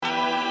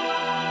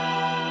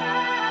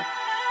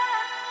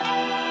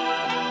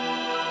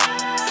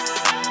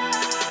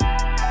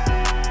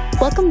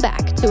Welcome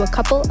back to A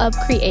Couple of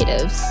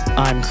Creatives.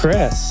 I'm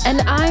Chris.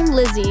 And I'm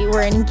Lizzie.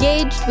 We're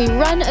engaged. We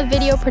run a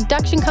video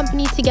production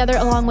company together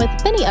along with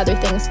many other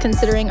things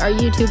considering our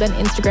YouTube and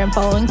Instagram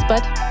followings,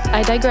 but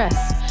I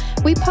digress.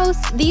 We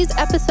post these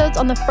episodes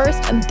on the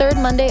first and third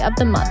Monday of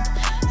the month.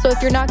 So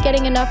if you're not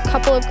getting enough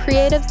Couple of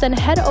Creatives, then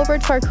head over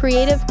to our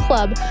creative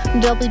club,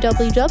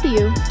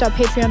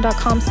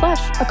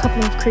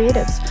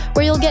 www.patreon.com/acoupleofcreatives,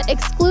 where you'll get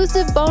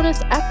exclusive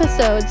bonus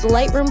episodes,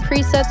 Lightroom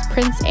presets,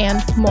 prints, and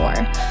more.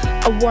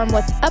 A warm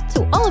what's up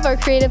to all of our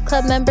creative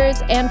club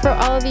members, and for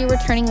all of you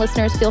returning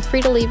listeners, feel free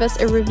to leave us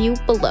a review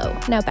below.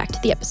 Now back to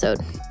the episode.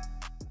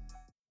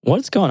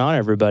 What's going on,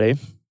 everybody?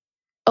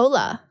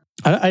 Hola.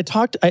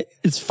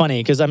 It's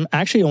funny because I'm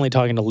actually only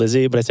talking to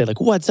Lizzie, but I say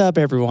like, what's up,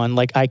 everyone?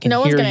 Like I can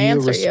hear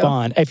you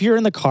respond. If you're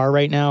in the car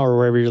right now or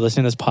wherever you're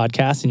listening to this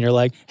podcast and you're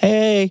like,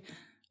 hey,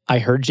 I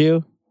heard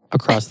you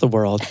across the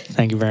world.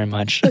 Thank you very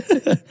much. We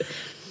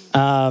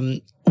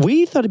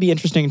thought it'd be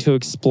interesting to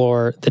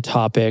explore the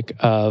topic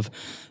of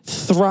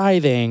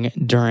thriving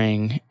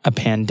during a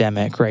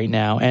pandemic right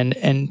now.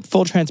 And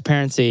full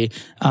transparency,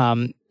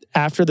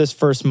 after this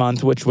first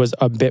month, which was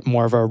a bit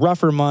more of a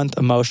rougher month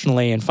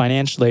emotionally and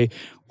financially,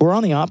 we're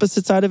on the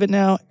opposite side of it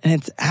now, and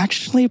it's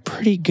actually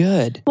pretty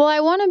good. Well, I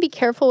want to be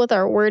careful with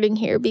our wording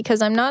here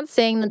because I'm not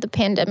saying that the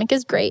pandemic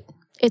is great.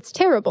 It's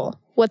terrible.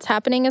 What's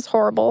happening is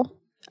horrible.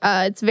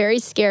 It's very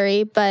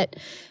scary, but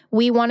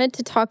we wanted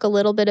to talk a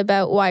little bit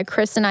about why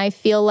Chris and I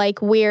feel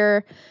like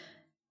we're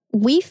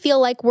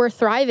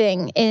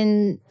thriving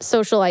in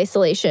social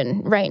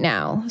isolation right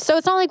now. So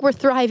it's not like we're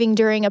thriving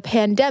during a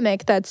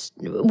pandemic.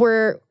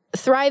 We're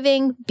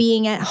thriving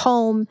being at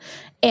home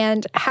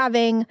and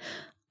having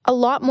a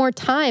lot more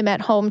time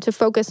at home to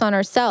focus on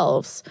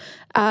ourselves.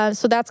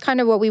 So that's kind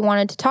of what we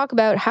wanted to talk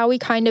about, how we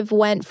kind of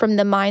went from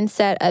the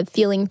mindset of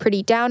feeling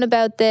pretty down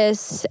about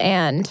this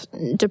and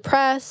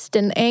depressed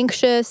and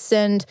anxious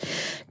and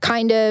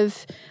kind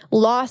of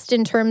lost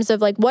in terms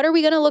of like, what are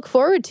we going to look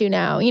forward to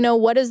now? You know,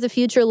 what does the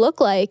future look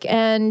like?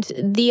 And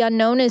the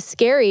unknown is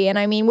scary. And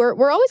I mean,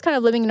 we're always kind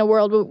of living in a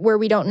world where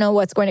we don't know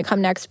what's going to come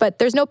next, but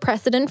there's no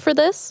precedent for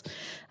this.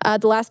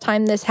 The last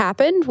time this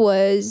happened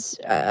was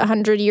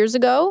 100 years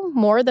ago,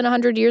 more than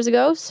 100 years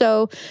ago.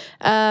 So,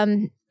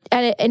 and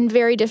in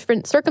very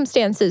different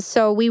circumstances.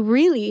 So we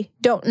really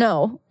don't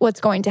know what's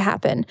going to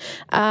happen.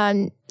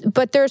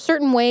 But there are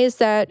certain ways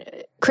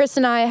that Chris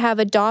and I have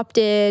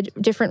adopted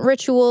different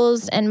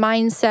rituals and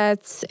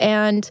mindsets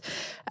and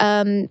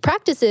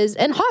practices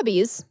and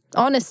hobbies,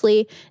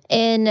 honestly,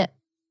 in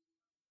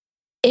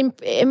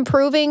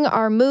improving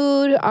our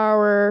mood,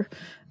 our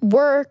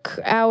work,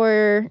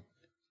 our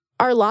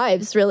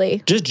lives,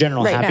 really. Just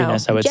general right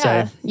happiness, now. I would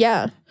say.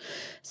 Yeah.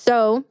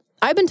 So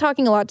I've been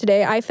talking a lot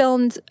today. I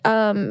filmed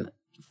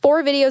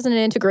 4 videos in an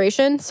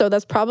integration, so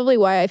that's probably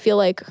why I feel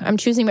like I'm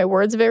choosing my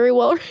words very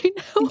well right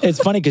now. It's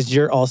funny because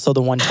you're also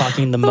the one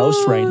talking the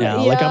most right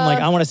now. Yeah. Like, I'm like,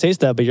 I want to say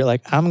stuff, but you're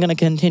like, I'm going to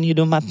continue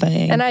doing my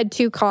thing. And I had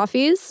 2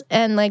 coffees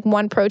and like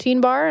 1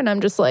 protein bar, and I'm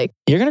just like,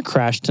 you're going to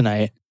crash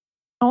tonight.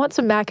 I want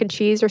some mac and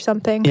cheese or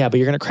something. Yeah, but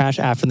you're going to crash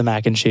after the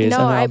mac and cheese. No,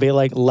 and I'll be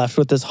like left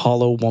with this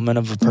hollow woman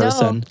of a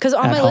person. No, because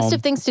on my list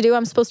of things to do,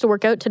 I'm supposed to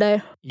work out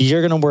today.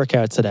 You're going to work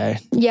out today?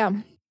 Yeah.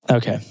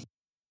 Okay.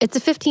 It's a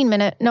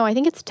 15-minute. No, I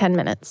think it's 10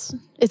 minutes.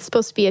 It's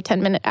supposed to be a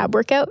 10-minute ab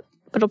workout,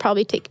 but it'll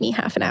probably take me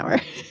half an hour.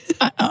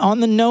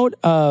 On the note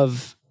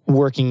of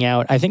working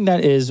out, I think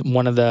that is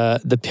one of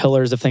the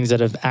pillars of things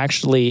that have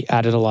actually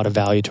added a lot of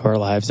value to our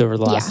lives over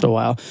the last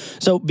while.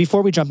 So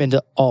before we jump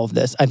into all of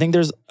this, I think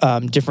there's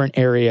different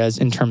areas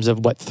in terms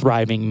of what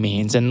thriving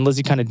means. And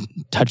Lizzie kind of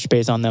touched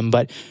base on them,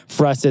 but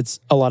for us, it's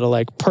a lot of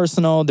like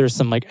personal, there's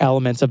some like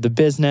elements of the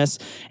business,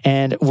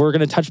 and we're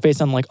going to touch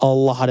base on like a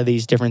lot of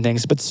these different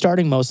things, but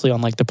starting mostly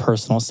on like the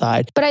personal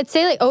side. But I'd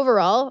say like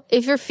overall,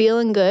 if you're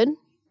feeling good,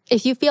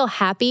 if you feel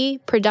happy,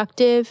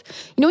 productive,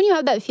 you know, when you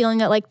have that feeling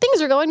that like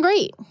things are going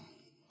great,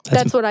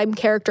 that's what I'm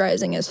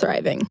characterizing as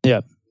thriving.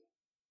 Yeah.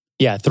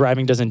 Yeah.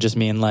 Thriving doesn't just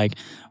mean like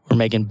we're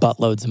making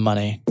buttloads of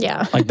money.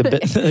 Yeah. Like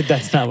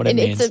that's not what it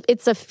means.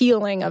 It's a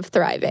feeling of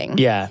thriving.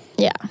 Yeah.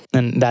 Yeah.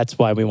 And that's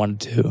why we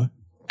wanted to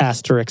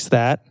asterisk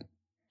that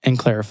and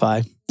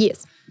clarify.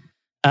 Yes.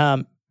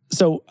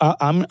 So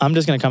I'm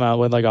just going to come out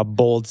with like a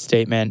bold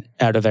statement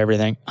out of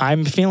everything.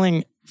 I'm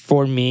feeling,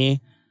 for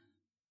me,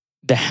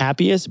 the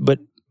happiest, but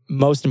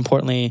most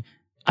importantly,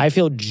 I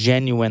feel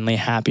genuinely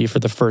happy for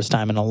the first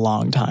time in a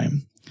long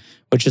time,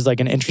 which is like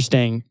an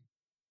interesting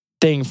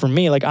thing for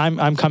me. Like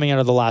I'm coming out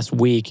of the last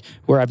week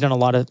where I've done a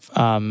lot of,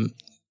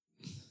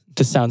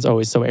 this sounds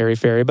always so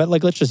airy-fairy, but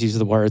like, let's just use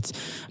the words.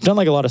 I've done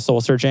like a lot of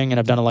soul searching, and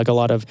I've done like a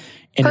lot of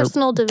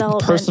personal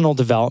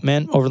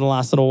development over the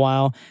last little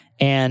while.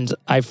 And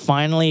I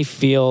finally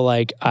feel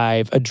like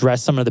I've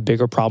addressed some of the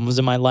bigger problems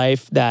in my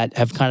life that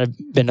have kind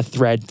of been a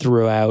thread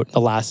throughout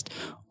the last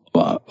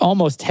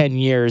almost 10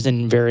 years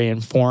in varying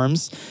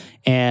forms.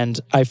 And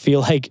I feel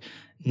like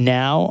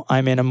now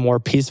I'm in a more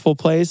peaceful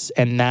place.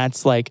 And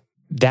that's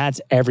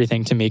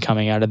everything to me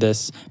coming out of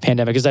this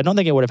pandemic, because I don't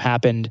think it would have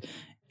happened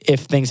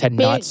if things had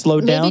not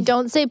slowed down. Maybe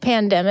don't say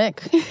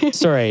pandemic.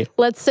 Sorry.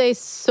 Let's say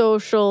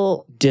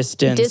social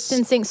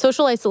distancing,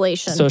 social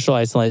isolation. Social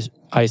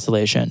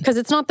isolation. Because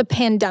it's not the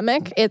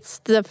pandemic, it's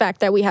the fact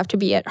that we have to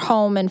be at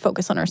home and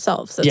focus on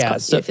ourselves. That's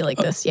caused you to feel like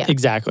this. Yeah.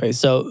 Exactly.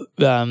 So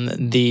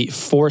the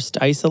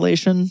forced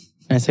isolation,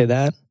 can I say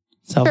that?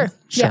 Sure.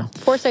 Yeah.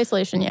 Forced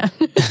isolation, yeah.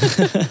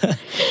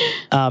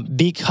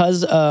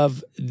 Because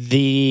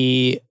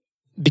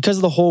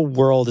the whole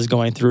world is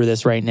going through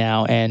this right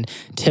now, and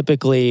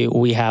typically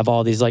we have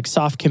all these like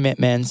soft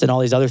commitments and all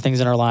these other things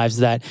in our lives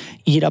that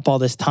eat up all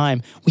this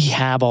time. We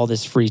have all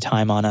this free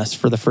time on us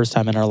for the first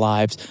time in our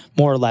lives,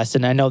 more or less.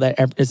 And I know that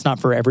it's not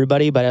for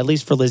everybody, but at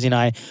least for Lizzie and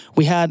I,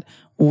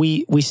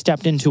 we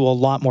stepped into a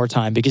lot more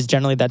time, because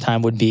generally that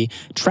time would be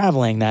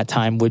traveling. That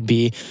time would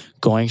be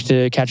going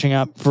to catching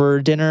up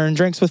for dinner and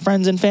drinks with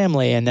friends and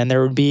family. And then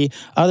there would be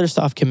other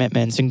soft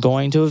commitments and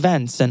going to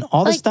events, and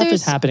all this stuff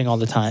is happening all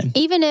the time.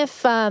 Even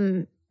if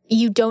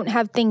you don't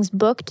have things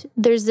booked,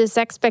 there's this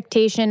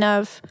expectation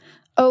of,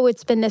 oh,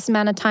 it's been this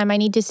amount of time, I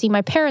need to see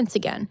my parents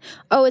again.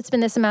 Oh, it's been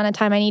this amount of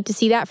time, I need to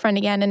see that friend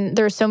again. And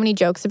there are so many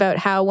jokes about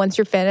how once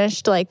you're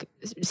finished, like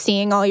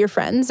seeing all your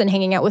friends and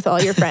hanging out with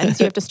all your friends,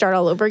 you have to start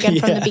all over again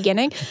from the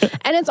beginning.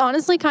 And it's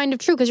honestly kind of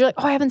true, because you're like,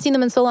 oh, I haven't seen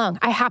them in so long.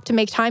 I have to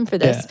make time for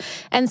this. Yeah.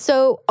 And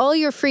so all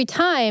your free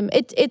time,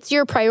 it's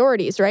your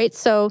priorities, right?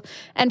 So,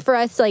 and for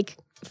us, like,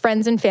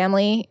 friends and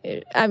family,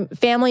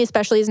 family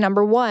especially is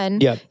number one.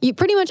 Yep. You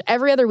pretty much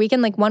every other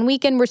weekend, like one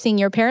weekend we're seeing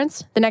your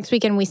parents, the next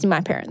weekend we see my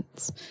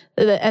parents.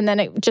 And then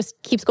it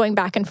just keeps going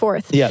back and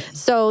forth. Yep.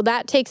 So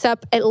that takes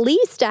up at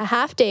least a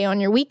half day on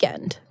your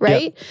weekend,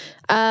 right?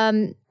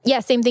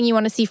 Yep. Same thing. You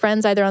want to see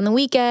friends either on the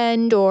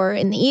weekend or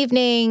in the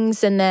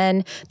evenings. And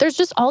then there's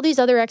just all these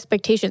other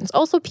expectations.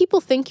 Also,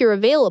 people think you're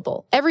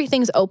available.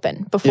 Everything's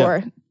open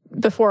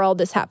before all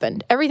this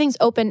happened. Everything's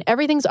open.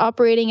 Everything's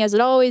operating as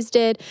it always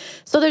did.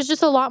 So there's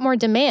just a lot more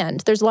demand.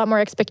 There's a lot more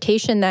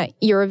expectation that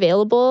you're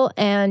available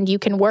and you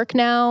can work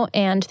now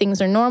and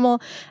things are normal.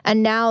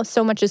 And now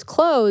so much is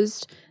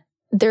closed,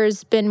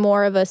 there's been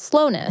more of a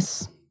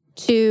slowness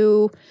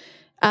to...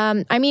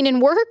 in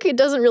work, it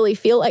doesn't really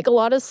feel like a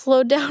lot has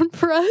slowed down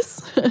for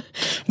us,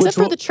 except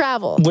for the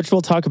travel. Which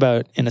we'll talk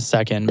about in a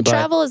second. The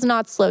travel is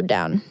not slowed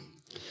down.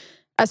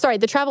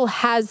 The travel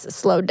has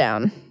slowed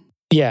down.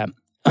 Yeah,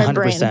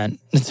 100%.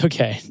 It's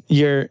okay.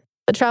 The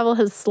travel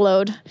has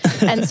slowed.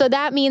 And so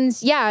that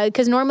means,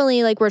 because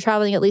normally like we're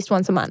traveling at least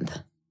once a month.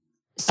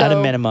 So, at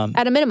a minimum.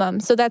 At a minimum.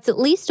 So that's at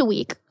least a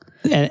week,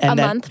 a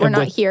month. We're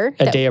not here.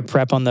 A day of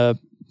prep on the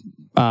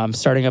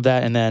starting of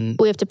that, and then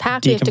we have to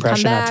pack, we have to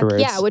come back.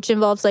 Afterwards. Yeah, which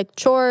involves like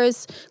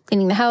chores,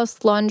 cleaning the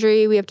house,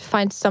 laundry. We have to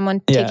find someone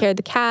to take care of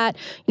the cat.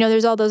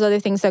 There's all those other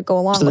things that go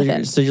along with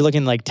it. So you're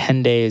looking like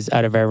 10 days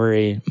out of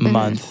every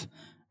month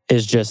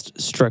is just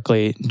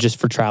strictly just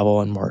for travel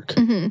and work,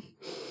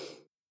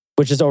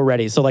 which is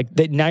already so like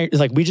now.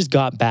 Like we just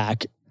got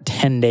back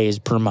 10 days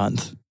per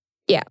month.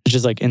 Yeah. Which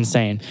is like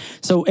insane.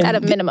 So at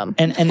a minimum.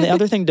 And the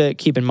other thing to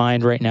keep in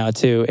mind right now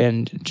too,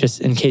 and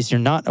just in case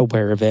you're not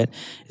aware of it,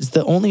 is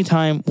the only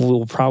time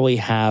we'll probably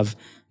have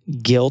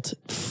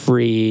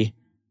guilt-free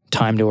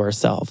time to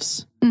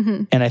ourselves.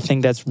 And I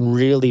think that's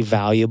really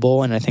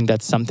valuable. And I think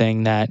that's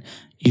something that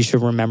you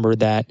should remember,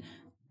 that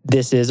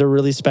this is a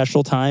really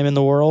special time in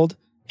the world,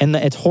 and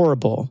that it's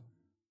horrible.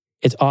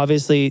 It's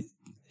obviously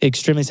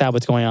extremely sad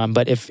what's going on,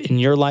 but if in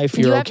your life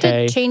you're okay,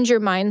 you have to change your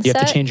mindset. You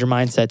have to change your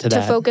mindset to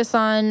that. To focus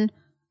on,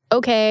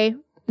 okay,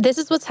 this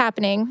is what's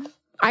happening.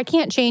 I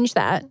can't change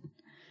that.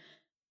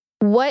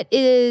 What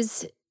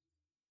is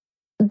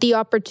the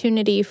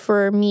opportunity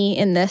for me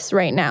in this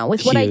right now?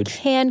 With what I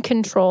can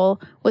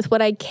control, with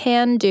what I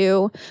can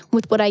do,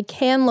 with what I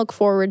can look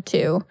forward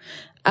to.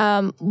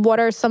 What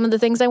are some of the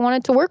things I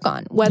wanted to work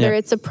on? Whether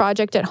it's a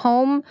project at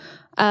home,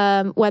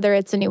 whether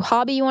it's a new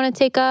hobby you want to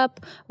take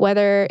up,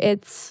 whether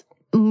it's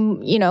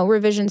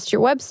revisions to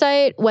your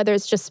website, whether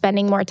it's just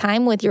spending more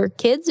time with your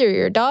kids or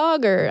your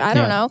dog, or I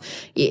don't know.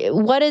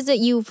 What is it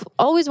you've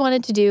always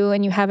wanted to do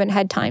and you haven't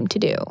had time to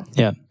do?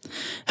 Yeah.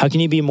 How can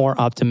you be more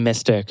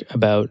optimistic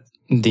about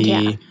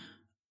the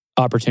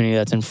opportunity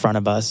that's in front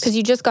of us? Because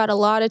you just got a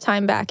lot of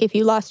time back. If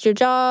you lost your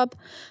job,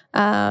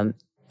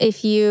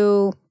 if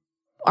you're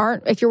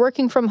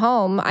working from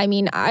home,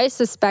 I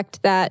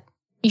suspect that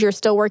you're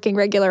still working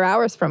regular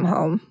hours from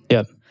home.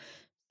 Yep.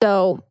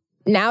 So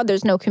now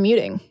there's no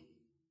commuting.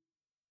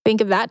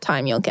 Think of that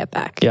time you'll get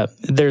back. Yep.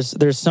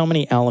 There's so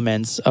many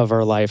elements of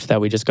our life that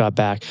we just got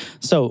back.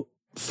 So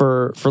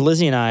for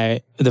Lizzie and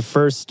I, the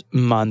first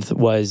month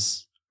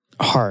was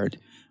hard.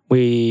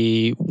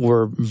 We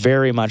were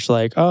very much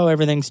like, oh,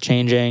 everything's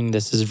changing.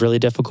 This is really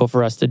difficult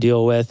for us to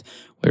deal with.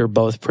 We were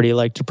both pretty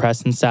like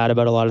depressed and sad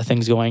about a lot of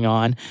things going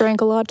on. Drank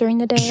a lot during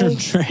the day.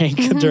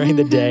 Drank during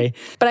the day.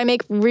 But I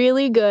make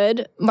really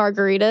good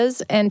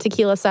margaritas and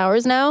tequila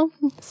sours now.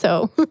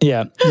 So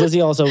yeah, Lizzie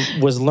also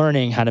was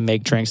learning how to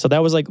make drinks. So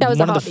that was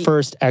one of the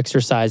first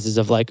exercises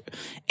of like,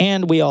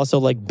 and we also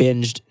like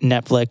binged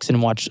Netflix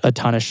and watched a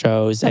ton of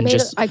shows.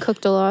 I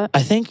cooked a lot.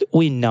 I think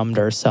we numbed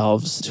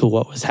ourselves to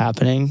what was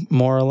happening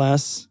more or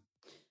less.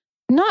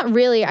 Not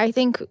really. I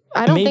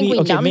don't think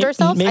we numbed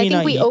ourselves. I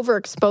think we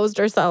overexposed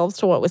ourselves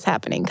to what was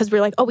happening because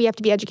we're like, oh, we have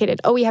to be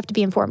educated. Oh, we have to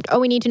be informed. Oh,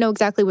 we need to know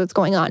exactly what's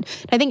going on.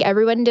 I think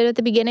everyone did at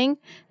the beginning.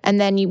 And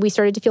then we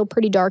started to feel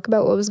pretty dark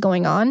about what was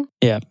going on.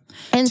 Yeah.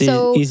 And it's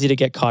so easy to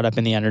get caught up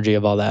in the energy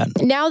of all that.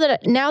 Now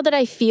that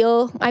I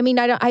feel, I mean,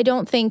 I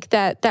don't think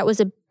that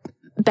was a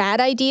bad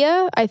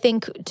idea. I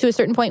think to a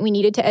certain point we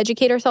needed to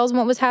educate ourselves on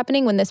what was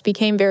happening when this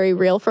became very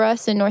real for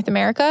us in North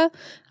America.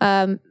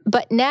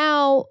 But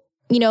now,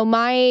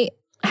 my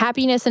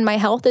happiness and my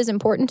health is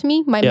important to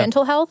me. My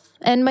mental health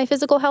and my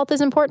physical health is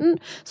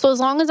important. So as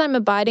long as I'm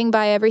abiding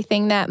by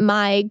everything that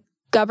my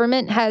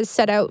government has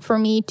set out for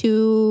me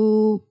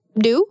to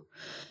do,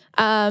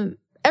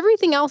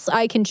 everything else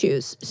I can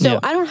choose. So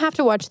I don't have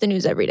to watch the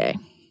news every day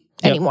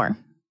anymore.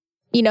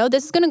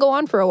 This is going to go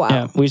on for a while.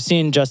 Yeah, we've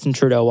seen Justin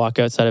Trudeau walk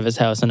outside of his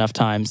house enough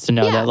times to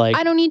know that, like,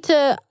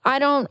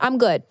 I'm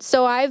good.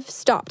 So I've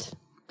stopped.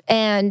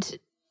 And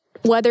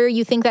whether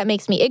you think that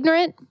makes me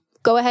ignorant,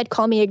 go ahead,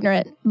 call me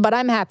ignorant, but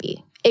I'm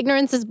happy.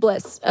 Ignorance is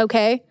bliss,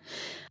 okay?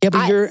 Yeah,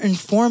 but you're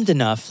informed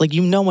enough. Like,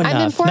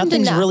 enough.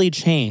 Nothing's really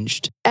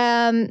changed.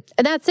 And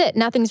that's it.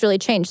 Nothing's really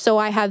changed. So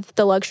I have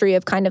the luxury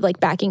of kind of like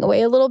backing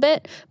away a little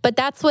bit. But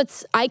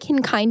I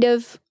can kind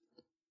of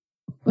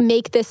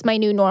make this my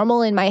new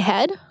normal in my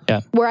head.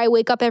 Yeah. Where I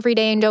wake up every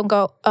day and don't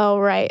go, oh,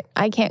 right,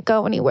 I can't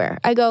go anywhere.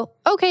 I go,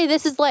 okay,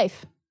 this is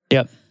life.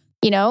 Yep.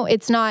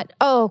 It's not,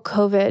 oh,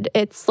 COVID.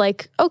 It's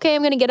like, okay,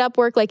 I'm going to get up,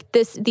 work like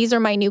this. These are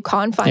my new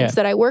confines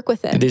that I work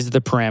within. These are the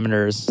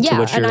parameters to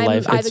which your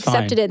life. I've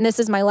accepted it, and this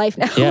is my life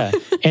now. Yeah,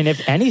 and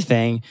if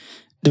anything,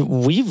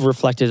 we've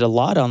reflected a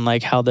lot on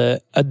like how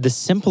the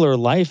simpler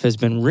life has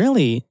been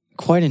really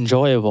quite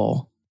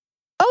enjoyable.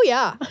 Oh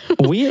yeah,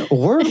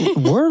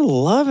 we're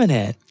loving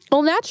it.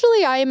 Well,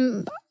 naturally,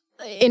 I'm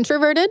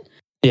introverted.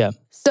 Yeah.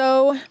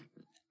 So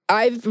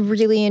I've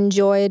really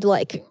enjoyed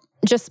like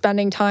just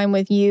spending time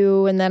with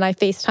you, and then I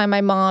FaceTime my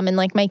mom and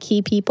like my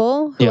key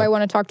people who I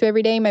want to talk to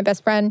every day, my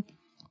best friend.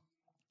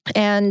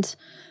 And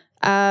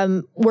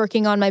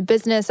working on my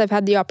business, I've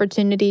had the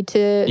opportunity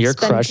to You're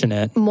crushing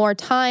it. More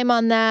time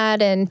on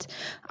that. And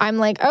I'm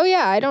like, oh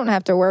yeah, I don't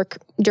have to work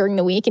during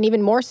the week, and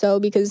even more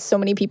so because so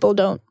many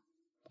people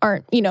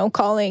aren't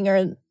calling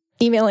or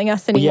emailing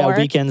us anymore. Yeah,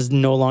 weekends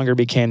no longer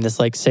became this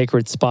like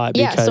sacred spot.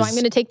 Yeah, so I'm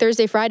going to take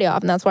Thursday, Friday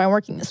off, and that's why I'm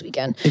working this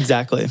weekend.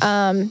 Exactly.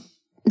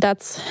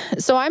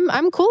 So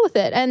I'm cool with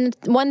it. And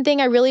one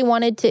thing I really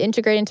wanted to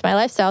integrate into my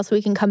lifestyle, so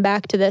we can come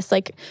back to this,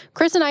 like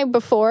Chris and I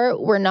before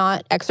were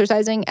not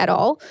exercising at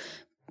all,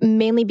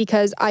 mainly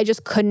because I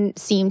just couldn't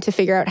seem to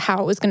figure out how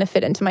it was going to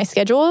fit into my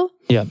schedule.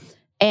 Yeah.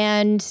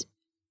 And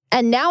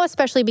now,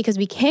 especially because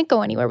we can't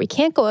go anywhere, we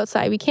can't go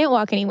outside, we can't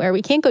walk anywhere,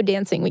 we can't go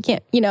dancing, we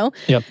can't,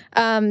 Yep.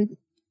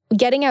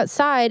 Getting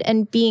outside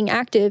and being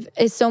active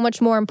is so much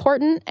more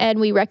important, and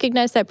we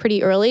recognized that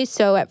pretty early.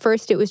 So at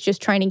first it was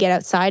just trying to get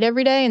outside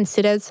every day and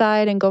sit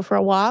outside and go for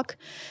a walk.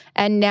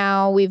 And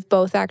now we've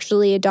both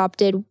actually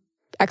adopted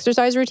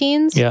exercise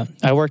routines. Yeah,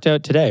 I worked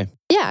out today.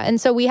 Yeah,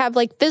 and so we have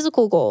like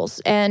physical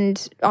goals and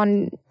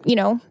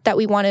that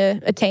we want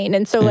to attain.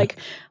 And so like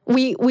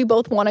we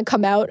both want to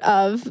come out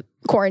of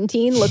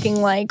quarantine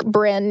looking like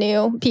brand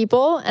new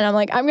people. And I'm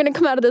like, I'm going to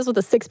come out of this with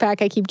a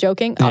 6-pack. I keep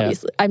joking.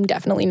 Obviously, I'm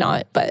definitely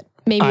not, but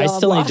maybe I'll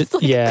have lost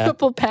a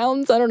couple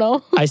pounds. I don't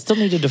know. I still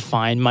need to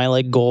define my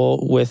like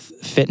goal with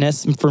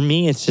fitness. For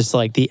me, it's just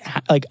like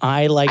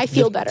I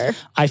feel better.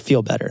 I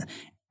feel better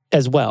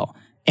as well.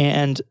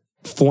 And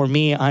for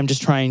me, I'm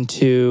just trying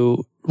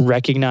to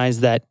recognize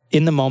that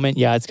in the moment,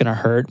 it's going to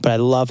hurt, but I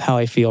love how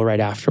I feel right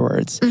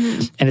afterwards.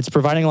 Mm-hmm. And it's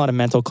providing a lot of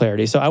mental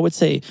clarity. So I would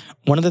say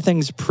one of the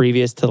things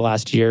previous to the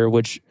last year,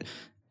 which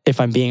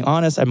if I'm being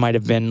honest, I might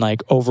have been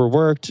like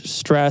overworked,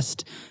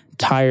 stressed,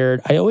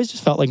 tired. I always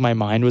just felt like my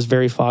mind was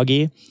very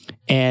foggy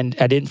and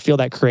I didn't feel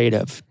that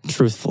creative,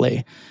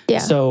 truthfully. Yeah.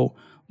 So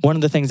one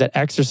of the things that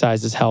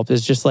exercise has helped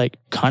is just like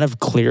kind of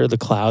clear the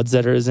clouds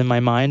that is in my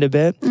mind a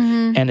bit,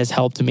 and has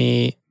helped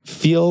me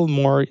feel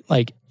more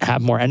like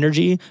have more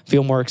energy,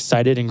 feel more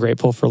excited and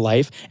grateful for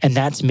life. And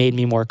that's made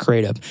me more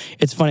creative.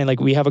 It's funny,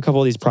 like we have a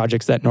couple of these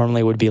projects that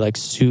normally would be like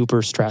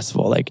super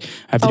stressful. Like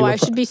I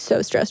should be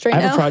so stressed right now.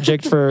 I have a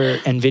project for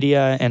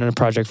NVIDIA and a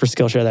project for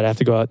Skillshare that I have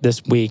to go out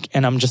this week.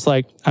 And I'm just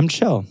like, I'm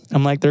chill.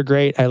 I'm like, they're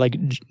great. I like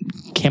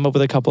came up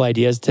with a couple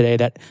ideas today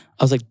that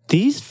I was like,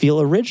 these feel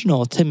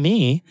original to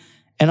me.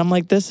 And I'm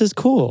like, this is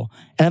cool.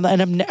 And I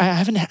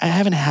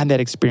haven't had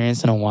that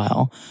experience in a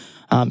while.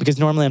 Because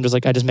normally I'm just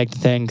like, I just make the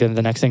thing, get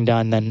the next thing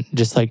done. Then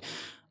just like,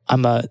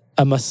 I'm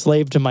a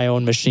slave to my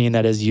own machine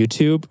that is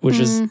YouTube, which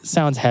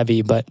sounds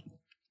heavy, but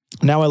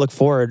now I look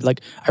forward,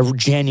 like I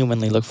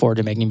genuinely look forward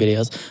to making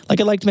videos. Like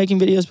I liked making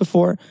videos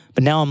before,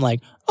 but now I'm like,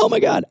 oh my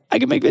God, I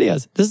can make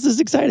videos. This is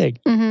exciting.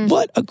 Mm-hmm.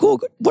 What a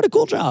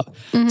cool job.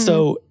 Mm-hmm.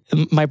 So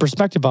my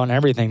perspective on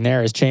everything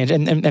there has changed.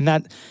 And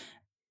that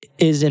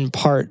is in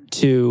part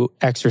to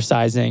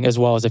exercising as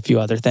well as a few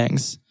other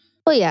things.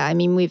 Well, yeah, I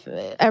mean,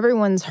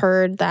 everyone's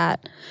heard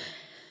that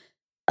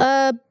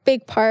a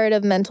big part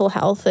of mental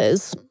health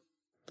is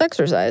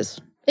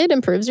exercise. It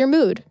improves your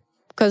mood.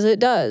 because it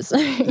does.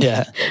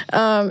 Yeah.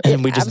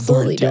 And we just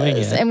weren't doing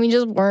it. And we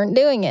just weren't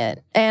doing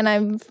it. And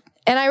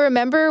I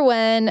remember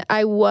when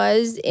I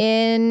was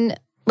in,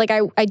 like,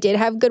 I did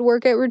have good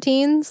workout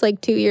routines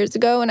like 2 years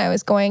ago, and I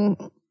was going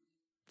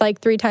like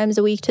 3 times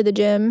a week to the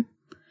gym,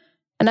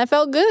 and I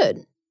felt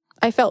good.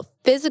 I felt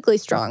physically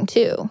strong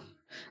too,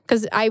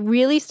 because I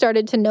really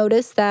started to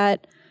notice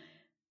that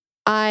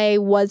I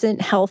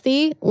wasn't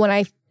healthy when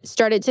I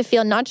started to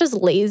feel not just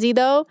lazy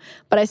though,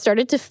 but I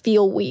started to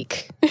feel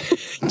weak.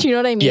 Do you know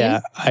what I mean?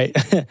 Yeah.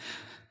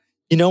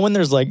 You know when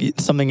there's like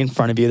something in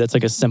front of you that's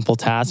like a simple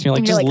task, and you're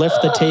like, just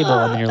lift the table,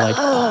 and then you're like,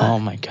 oh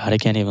my God, I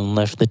can't even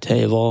lift the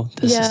table.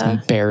 This is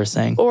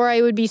embarrassing. Or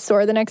I would be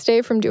sore the next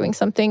day from doing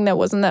something that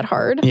wasn't that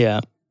hard. Yeah.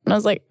 And I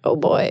was like, oh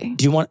boy.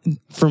 Do you want,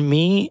 for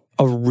me,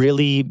 a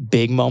really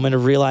big moment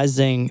of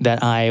realizing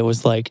that I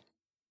was like,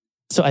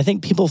 so I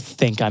think people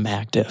think I'm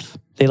active.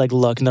 They like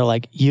look and they're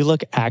like, you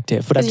look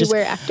active. But I've just,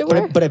 wear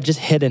activewear? But I've just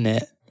hidden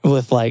it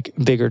with like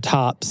bigger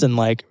tops and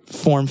like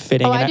form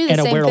fitting,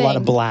 and I wear a lot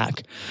of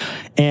black.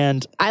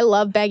 And I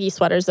love baggy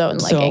sweaters though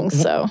and leggings.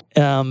 So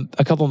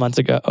a couple months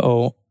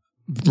ago,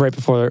 right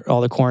before all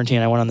the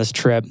quarantine, I went on this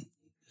trip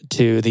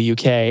to the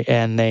UK,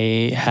 and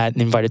they had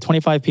invited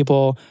 25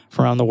 people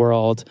from around the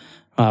world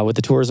with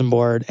the tourism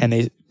board, and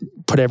they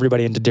put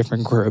everybody into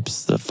different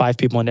groups, 5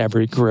 people into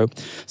every group.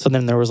 So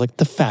then there was like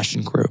the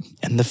fashion group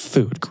and the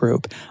food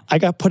group. I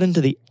got put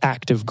into the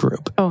active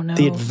group. Oh no.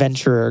 The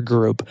adventurer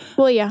group.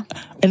 Well, yeah.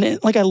 And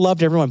I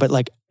loved everyone, but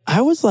like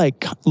I was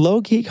like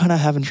low-key kind of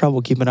having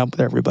trouble keeping up with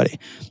everybody.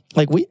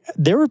 Like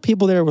there were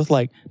people there with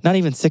like not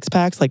even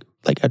 6-packs, like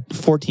a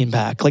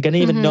 14-pack. Like I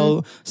didn't even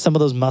know some of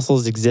those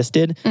muscles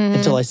existed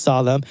until I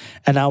saw them.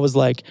 And I was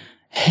like,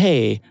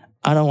 hey,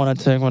 I don't want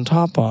to take my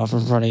top off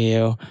in front of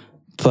you,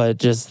 but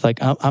just like,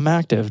 I'm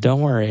active. Don't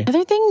worry.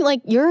 Other thing,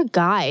 like, you're a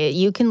guy.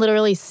 You can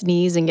literally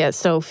sneeze and get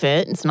so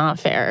fit. It's not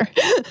fair.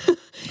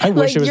 I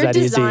wish it was that easy.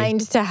 You're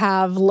designed to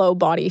have low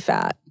body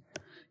fat,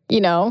 you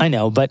know? I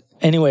know. But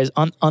anyways,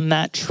 on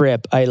that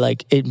trip,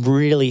 it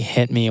really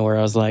hit me where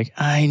I was like,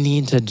 I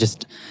need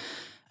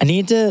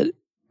to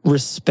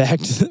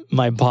respect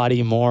my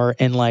body more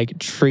and like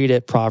treat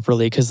it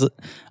properly. Because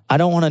I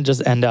don't want to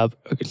just end up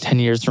 10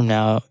 years from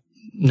now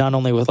not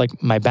only with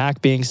like my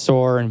back being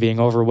sore and being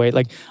overweight,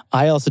 like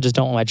I also just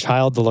don't want my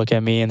child to look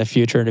at me in the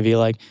future and to be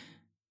like,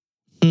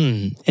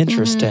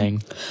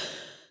 interesting.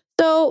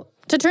 So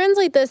to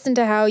translate this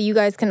into how you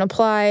guys can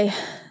apply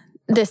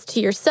this to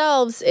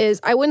yourselves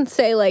is, I wouldn't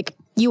say like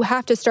you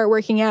have to start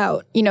working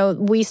out. You know,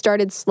 we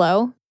started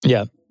slow.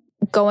 Yeah.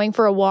 Going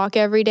for a walk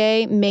every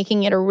day,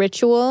 making it a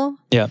ritual.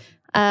 Yeah.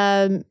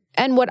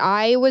 And what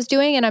I was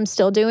doing, and I'm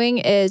still doing,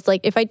 is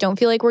like if I don't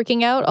feel like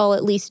working out, I'll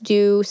at least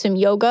do some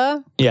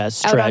yoga. Yeah,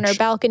 stretch. Out on our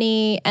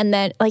balcony. And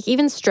then like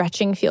even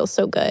stretching feels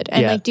so good.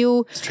 And like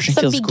do stretching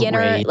some feels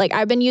beginner, great. like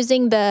I've been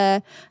using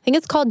I think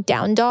it's called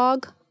Down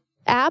Dog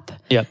app.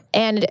 Yep.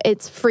 And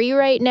it's free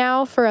right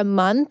now for a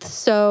month.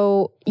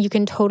 So you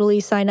can totally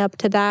sign up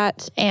to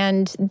that.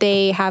 And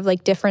they have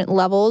like different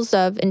levels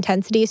of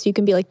intensity. So you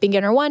can be like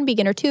beginner 1,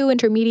 beginner 2,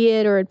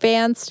 intermediate, or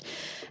advanced.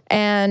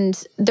 And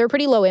they're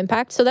pretty low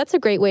impact. So that's a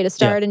great way to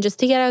start. And just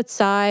to get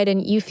outside,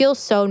 and you feel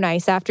so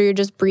nice after you're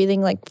just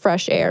breathing like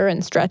fresh air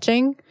and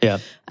stretching. Yeah.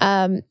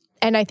 And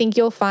I think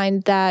you'll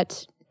find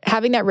that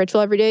having that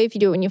ritual every day, if you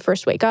do it when you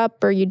first wake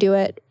up or you do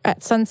it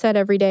at sunset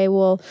every day,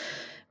 will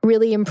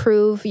really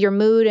improve your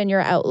mood and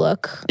your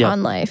outlook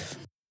on life.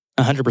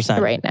 100%.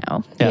 Right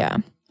now. Yeah.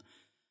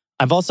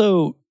 I've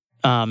also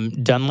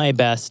done my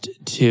best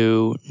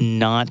to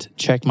not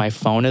check my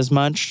phone as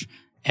much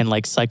and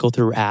like cycle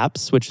through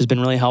apps, which has been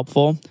really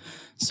helpful.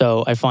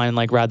 So I find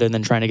like rather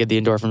than trying to get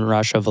the endorphin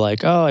rush of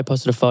like, oh, I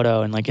posted a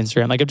photo and like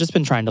Instagram, like I've just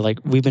been trying to like,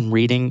 we've been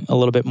reading a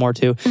little bit more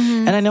too.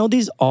 And I know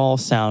these all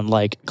sound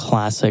like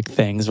classic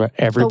things where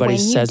everybody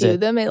says it. When you do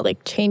them, it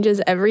like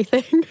changes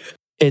everything.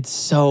 It's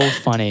so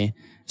funny.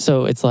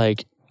 So it's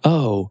like,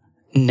 oh,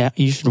 now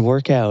you should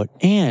work out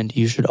and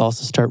you should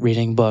also start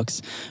reading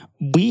books.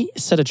 We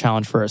set a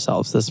challenge for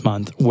ourselves this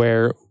month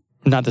where,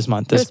 not this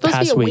month, this past week.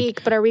 It's supposed to be a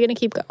week, but are we going to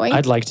keep going?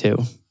 I'd like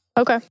to.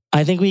 Okay.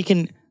 I think we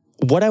can,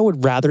 what I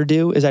would rather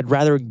do is I'd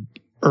rather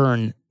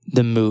earn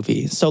the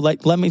movie. So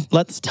like,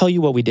 let's tell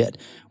you what we did.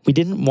 We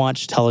didn't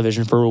watch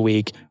television for a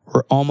week.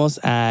 We're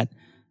 1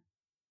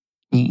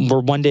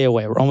 day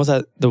away. We're almost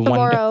at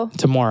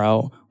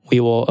tomorrow. We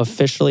will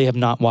officially have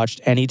not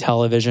watched any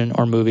television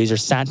or movies or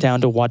sat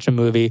down to watch a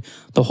movie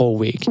the whole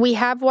week. We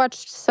have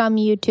watched some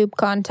YouTube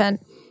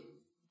content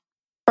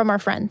from our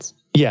friends.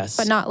 Yes.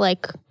 But not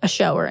like a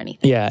show or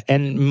anything. Yeah.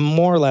 And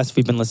more or less,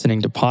 we've been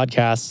listening to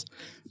podcasts.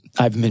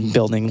 I've been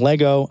building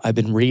Lego. I've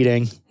been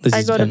reading.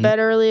 I go to bed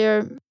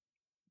earlier.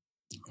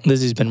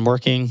 Lizzie's been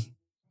working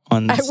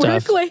on stuff. I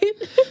work late.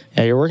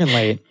 Yeah, you're working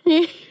late.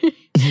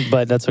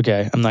 But that's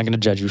okay. I'm not going to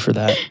judge you for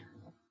that.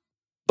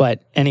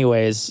 But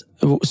anyways,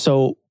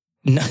 so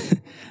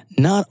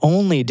not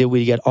only did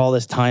we get all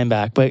this time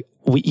back, but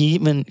we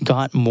even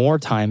got more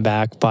time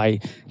back by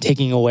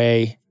taking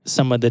away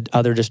some of the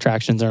other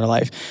distractions in our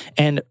life.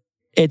 And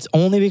it's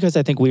only because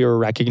I think we were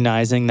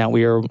recognizing that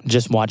we were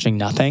just watching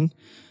nothing.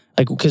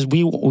 Like, because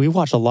we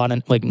watch a lot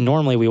of, like,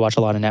 normally we watch a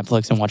lot of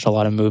Netflix and watch a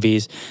lot of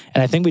movies.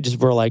 And I think we just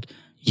were like,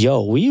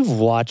 yo, we've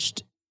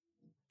watched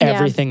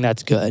everything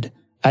that's good.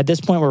 At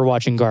this point, we're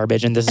watching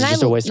garbage, and this is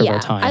just a waste of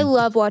our time. I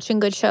love watching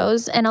good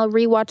shows, and I'll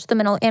rewatch them,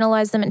 and I'll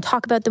analyze them and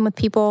talk about them with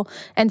people.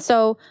 And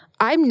so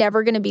I'm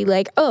never going to be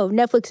like, oh,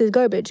 Netflix is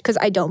garbage, because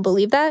I don't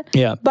believe that.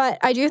 Yeah. But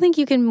I do think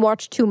you can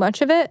watch too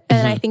much of it,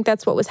 and I think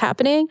that's what was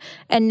happening.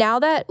 And now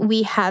that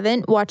we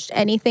haven't watched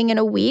anything in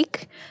a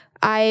week,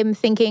 I'm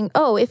thinking,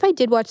 oh, if I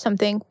did watch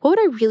something, what would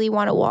I really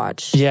want to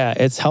watch? Yeah,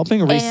 it's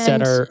helping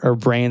reset our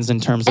brains in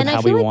terms of how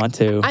we want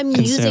to I'm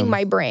consume. using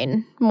my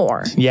brain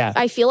more. Yeah.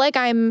 I feel like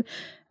I'm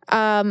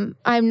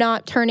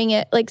not turning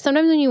it, like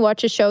sometimes when you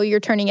watch a show, you're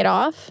turning it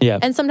off. Yeah.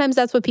 And sometimes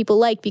that's what people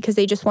like because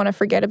they just want to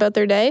forget about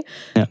their day.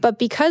 Yeah. But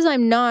because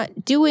I'm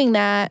not doing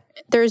that,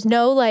 there's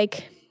no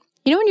like,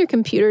 you know when your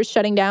computer's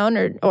shutting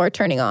down or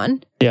turning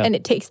on? Yeah. And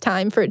it takes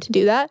time for it to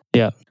do that?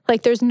 Yeah.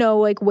 Like there's no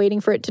like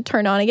waiting for it to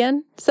turn on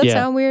again. Does that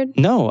sound weird?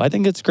 No, I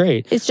think it's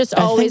great. It's just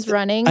always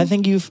running. I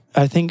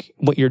think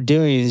what you're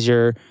doing is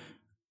you're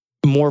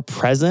more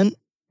present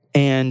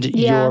and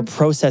you're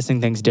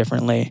processing things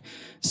differently.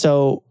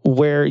 So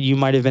where you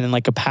might have been in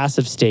like a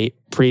passive state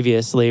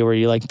previously where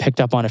you like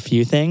picked up on a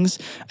few things,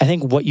 I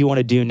think what you want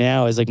to do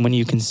now is like when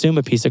you consume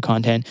a piece of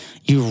content,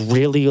 you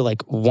really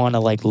like want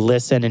to like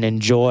listen and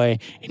enjoy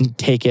and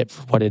take it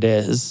for what it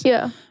is.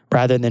 Yeah.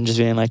 Rather than just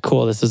being like,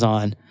 cool, this is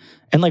on.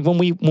 And like when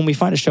we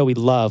find a show we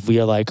love,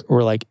 we're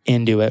like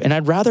into it. And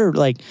I'd rather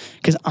like,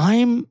 because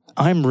I'm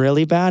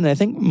really bad, and I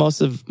think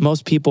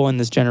most people in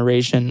this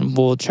generation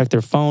will check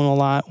their phone a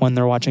lot when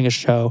they're watching a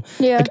show.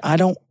 Yeah.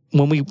 Like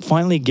when we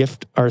finally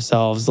gift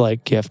ourselves, I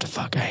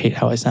hate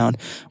how I sound.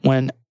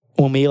 When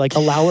we like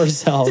allow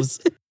ourselves,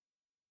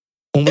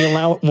 when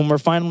we're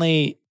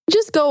finally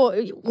just go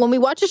when we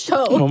watch a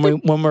show.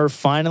 when we're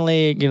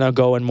finally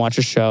go and watch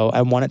a show,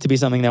 I want it to be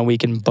something that we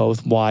can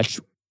both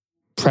watch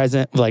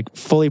present, like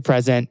fully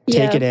present,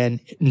 take it in,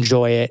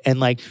 enjoy it. And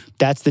like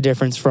that's the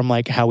difference from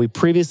like how we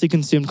previously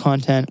consumed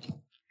content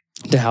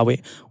to how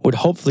we would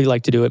hopefully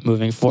like to do it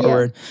moving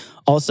forward.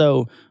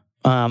 Also,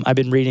 I've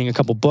been reading a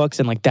couple books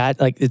and like that,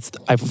 like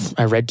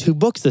I read 2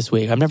 books this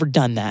week. I've never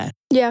done that.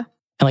 Yeah.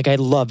 And like I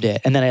loved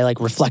it. And then I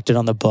like reflected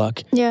on the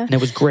book. Yeah. And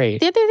it was great.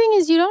 The other thing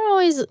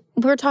is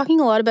we're talking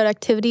a lot about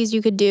activities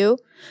you could do,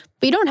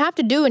 but you don't have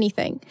to do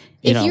anything.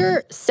 If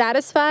you're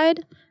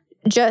satisfied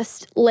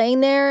just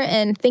laying there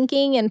and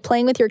thinking and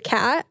playing with your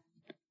cat,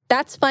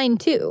 that's fine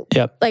too.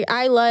 Yep. Like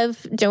I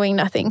love doing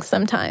nothing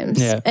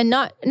sometimes. Yeah. And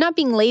not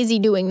being lazy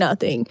doing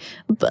nothing,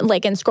 but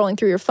like and scrolling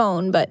through your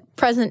phone, but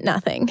present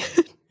nothing.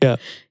 Yeah.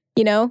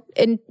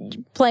 And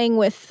playing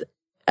with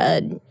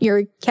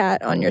your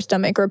cat on your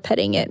stomach or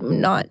petting it,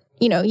 not,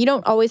 you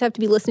don't always have to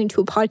be listening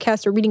to a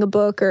podcast or reading a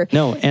book or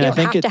no, and you I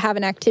think have to have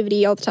an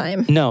activity all the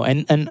time. No,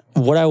 and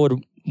what I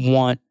would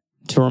want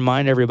to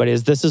remind everybody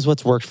is this is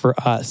what's worked for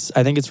us.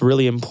 I think it's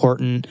really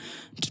important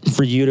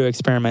for you to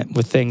experiment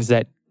with things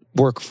that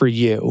work for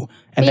you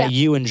and that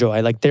you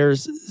enjoy. Like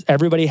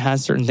everybody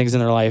has certain things in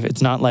their life.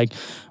 It's not like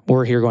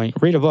we're here going,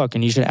 read a book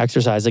and you should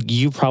exercise. Like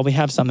you probably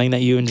have something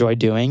that you enjoy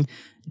doing.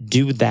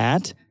 Do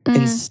that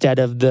instead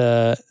of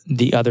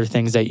the other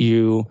things that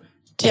you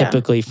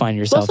typically find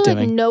yourself also,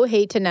 doing. Like, no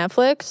hate to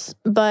Netflix,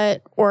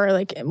 or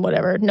like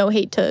whatever, no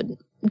hate to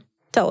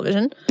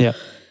television. Yeah.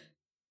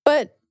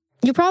 But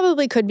you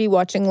probably could be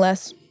watching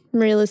less,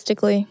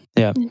 realistically.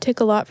 Yeah. It'd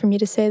take a lot for me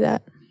to say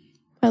that.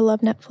 I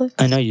love Netflix.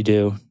 I know you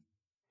do.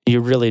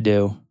 You really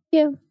do.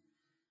 Yeah.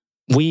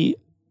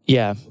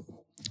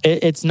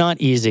 It's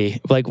not easy.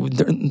 Like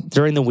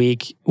during the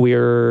week, we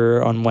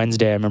were on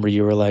Wednesday. I remember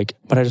you were like,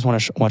 but I just want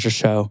to watch a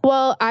show.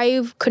 Well,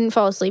 I couldn't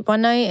fall asleep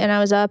one night and I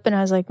was up and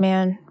I was like,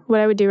 man,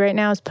 what I would do right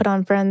now is put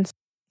on Friends.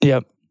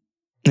 Yep.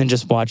 And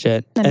just watch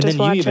it. And then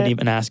you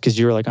even asked because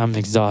you were like, I'm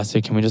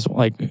exhausted. Can we just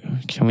watch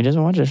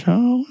a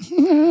show?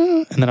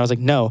 And then I was like,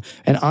 no.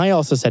 And I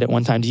also said it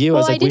one time to you. I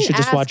was like, we should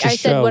just watch a show. I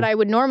said what I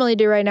would normally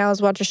do right now is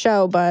watch a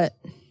show, but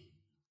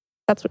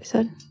that's what he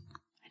said.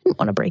 I didn't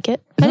want to break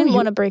it. I didn't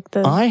want to break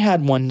the... I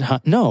had one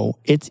time. No,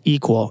 it's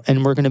equal.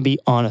 And we're going to be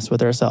honest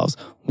with ourselves.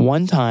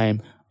 One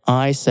time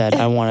I said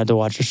I wanted to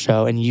watch a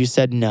show and you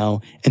said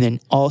no. And then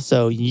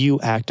also you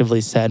actively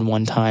said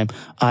one time,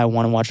 I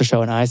want to watch a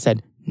show. And I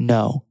said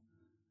no.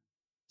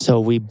 So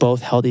we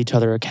both held each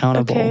other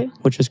accountable,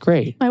 which is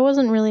great. I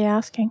wasn't really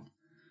asking.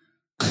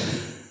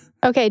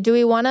 Okay, do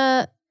we want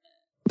to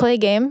play a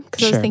game?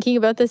 Because I was thinking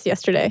about this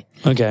yesterday.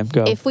 Okay,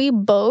 go. If we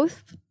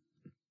both...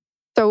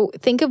 So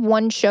think of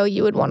one show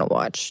you would want to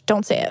watch.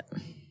 Don't say it.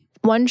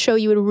 One show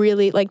you would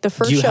really... Like the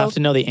first show... Do you have to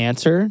know the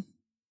answer?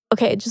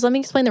 Okay, just let me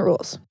explain the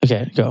rules.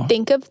 Okay, go.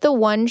 Think of the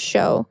one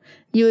show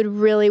you would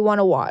really want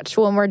to watch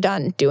when we're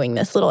done doing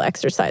this little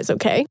exercise,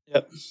 okay?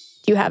 Yep. Do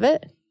you have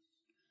it?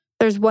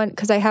 There's one,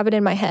 because I have it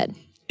in my head.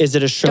 Is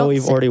it a show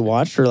we've already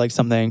watched or like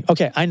something?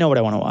 Okay, I know what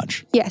I want to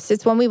watch. Yes,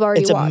 it's one we've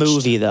already watched. It's a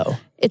movie, though.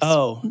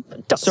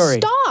 Sorry.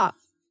 Stop!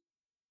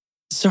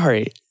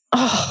 Sorry.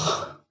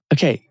 Oh.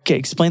 Okay,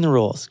 explain the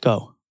rules.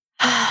 Go.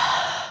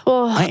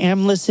 Well, I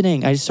am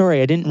listening. I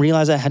didn't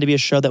realize that had to be a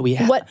show that we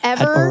had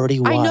already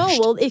watched. I know.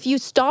 Well, if you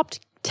stopped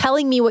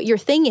telling me what your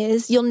thing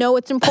is, you'll know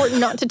it's important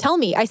not to tell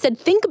me. I said,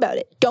 think about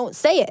it. Don't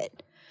say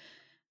it.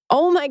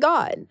 Oh my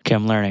God. Okay,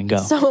 I'm learning. Go.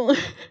 So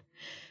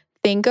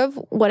think of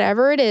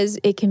whatever it is.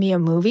 It can be a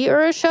movie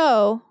or a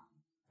show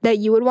that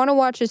you would want to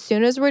watch as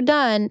soon as we're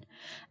done.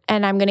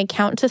 And I'm going to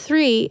count to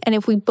 3. And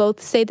if we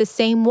both say the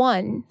same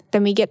one,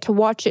 then we get to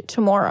watch it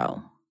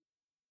tomorrow.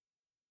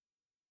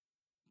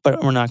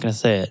 But we're not going to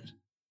say it.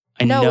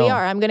 No, we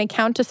are. I'm going to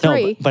count to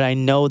 3. No, but I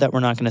know that we're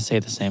not going to say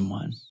the same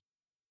one.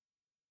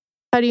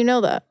 How do you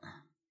know that?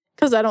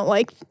 Because I don't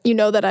like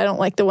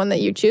the one that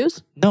you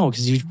choose? No,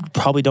 because you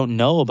probably don't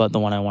know about the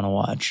one I want to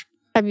watch.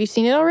 Have you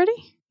seen it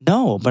already?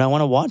 No, but I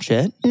want to watch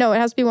it. No, it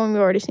has to be one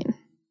we've already seen.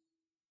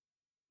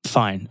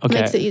 Fine.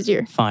 Okay. Makes it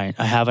easier. Fine.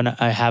 I have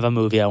a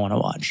movie I want to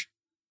watch.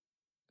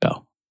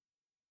 Go.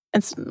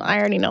 I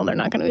already know they're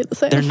not going to be the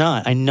same. They're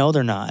not. I know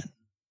they're not.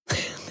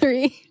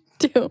 3,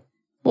 2,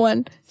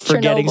 1.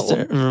 Forgetting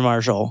Chernobyl.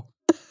 Marshall.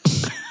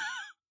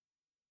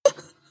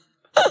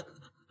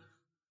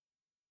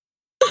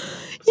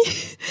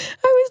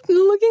 I was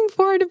looking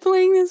forward to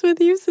playing this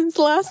with you since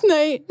last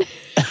night.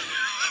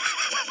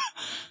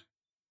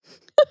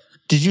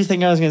 Did you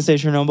think I was going to say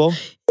Chernobyl?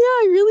 Yeah,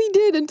 I really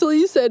did until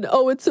you said,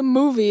 oh, it's a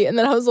movie. And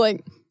then I was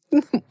like,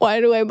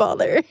 why do I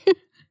bother?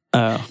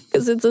 Oh.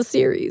 Because it's a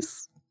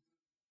series.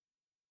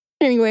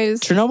 Anyways.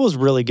 Chernobyl's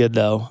really good,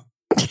 though.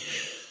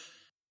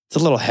 It's a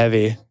little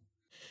heavy. Yeah,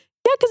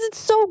 because it's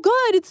so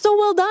good. It's so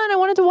well done. I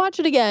wanted to watch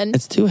it again.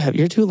 It's too heavy.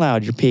 You're too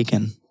loud. You're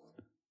peaking.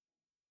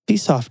 Be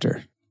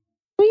softer.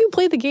 Well, you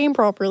play the game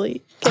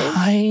properly.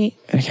 Okay.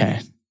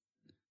 Anyways,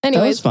 that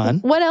was fun.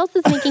 What else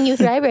is making you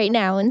thrive right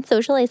now in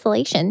social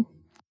isolation?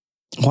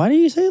 Why do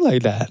you say it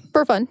like that?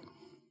 For fun.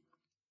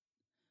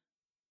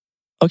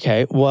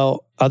 Okay,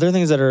 well, other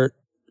things that are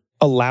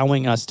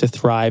allowing us to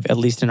thrive, at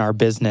least in our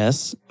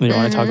business. We don't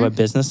want to talk about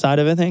business side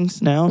of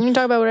things now. You can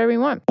talk about whatever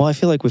you want. Well, I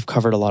feel like we've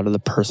covered a lot of the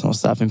personal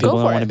stuff, and people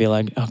don't want to be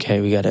like, okay,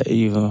 we're going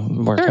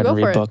to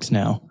read books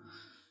now.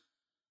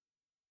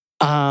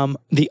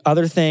 The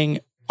other thing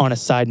on a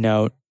side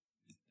note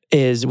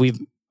is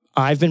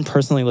I've been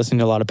personally listening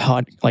to a lot of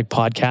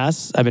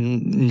podcasts. I've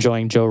been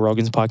enjoying Joe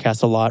Rogan's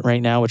podcast a lot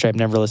right now, which I've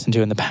never listened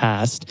to in the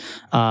past.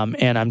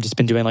 And I've just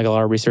been doing a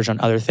lot of research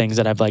on other things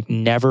that I've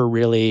never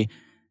really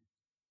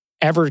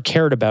ever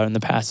cared about in the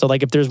past. So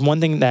if there's one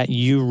thing that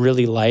you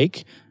really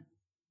like,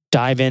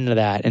 dive into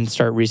that and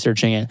start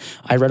researching it.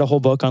 I read a whole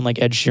book on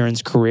Ed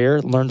Sheeran's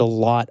career, learned a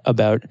lot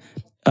about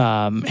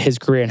his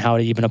career and how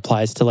it even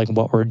applies to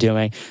what we're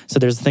doing. So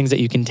there's things that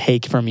you can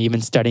take from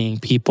even studying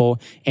people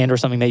and or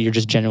something that you're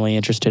just genuinely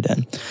interested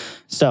in.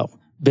 So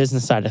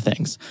business side of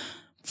things.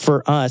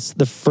 For us,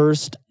 the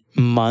first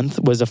month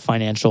was a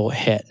financial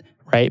hit,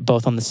 right?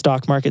 Both on the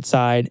stock market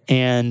side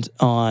and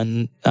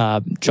on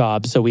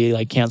jobs. So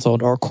we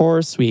canceled our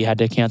course. We had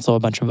to cancel a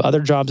bunch of other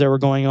jobs that were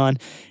going on.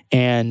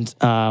 And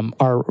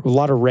a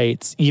lot of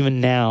rates, even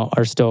now,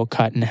 are still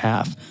cut in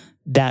half.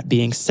 That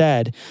being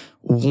said,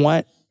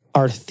 what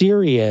our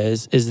theory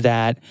is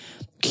that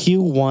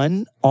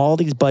Q1, all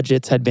these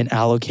budgets had been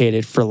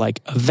allocated for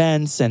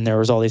events, and there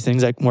was all these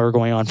things that were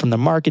going on from the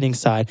marketing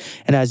side.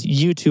 And as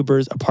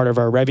YouTubers, a part of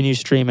our revenue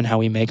stream and how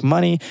we make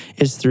money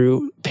is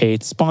through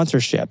paid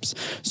sponsorships.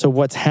 So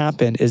what's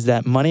happened is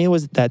that money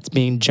that's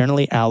being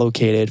generally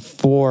allocated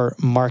for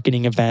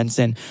marketing events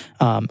and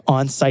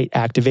on-site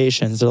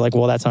activations. They're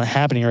well, that's not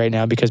happening right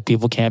now because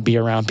people can't be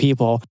around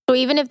people. So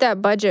even if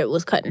that budget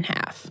was cut in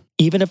half?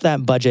 Even if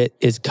that budget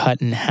is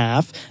cut in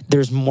half,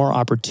 there's more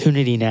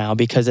opportunity now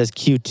because as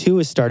Q2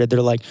 has started,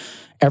 they're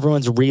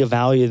everyone's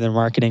reevaluating their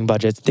marketing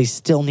budgets. They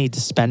still need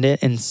to spend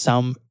it in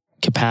some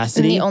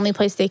capacity. And the only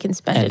place they can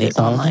spend it is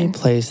online. The only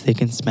place they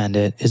can spend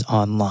it is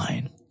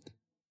online.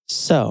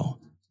 So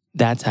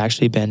that's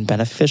actually been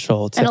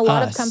beneficial to us. And a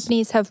lot of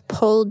companies have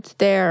pulled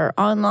their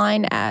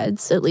online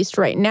ads, at least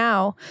right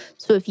now.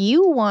 So if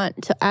you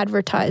want to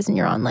advertise in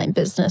your online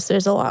business,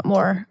 there's a lot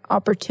more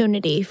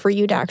opportunity for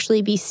you to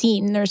actually be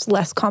seen. There's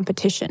less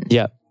competition.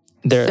 Yeah.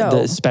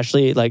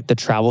 Especially the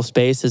travel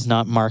space is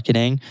not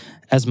marketing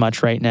as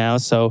much right now.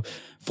 So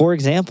for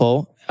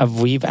example,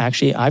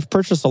 I've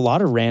purchased a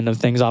lot of random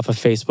things off of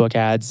Facebook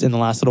ads in the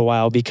last little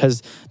while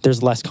because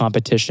there's less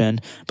competition.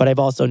 But I've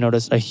also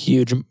noticed a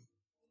huge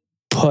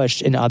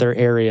push in other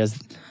areas,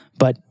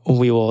 but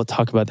we will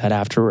talk about that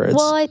afterwards.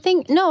 Well, I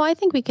think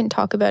we can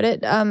talk about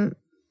it.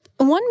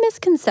 One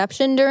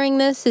misconception during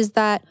this is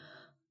that,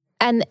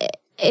 and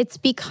it's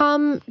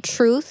become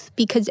truth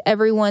because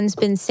everyone's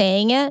been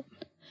saying it,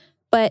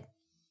 but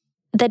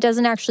that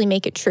doesn't actually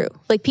make it true.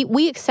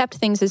 We accept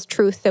things as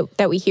truth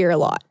that we hear a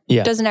lot.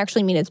 Yeah. It doesn't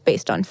actually mean it's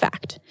based on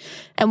fact.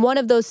 And one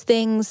of those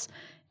things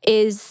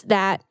is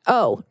that,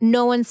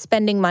 no one's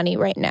spending money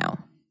right now.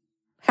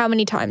 How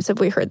many times have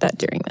we heard that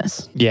during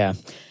this? Yeah.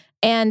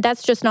 And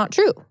that's just not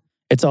true.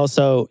 It's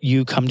also,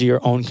 you come to your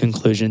own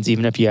conclusions,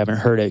 even if you haven't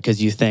heard it,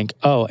 because you think,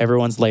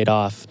 everyone's laid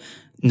off.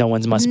 No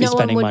one would be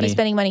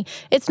spending money.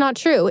 It's not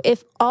true.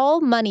 If all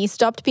money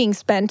stopped being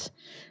spent,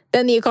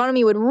 then the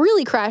economy would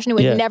really crash and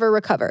it would never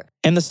recover.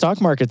 And the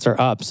stock markets are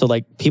up. So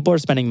like people are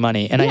spending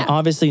money. And I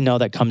obviously know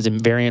that comes in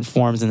variant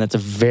forms and that's a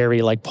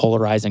very like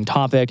polarizing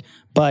topic,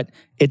 but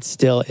it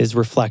still is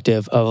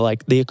reflective of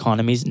like the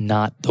economy's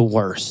not the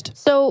worst.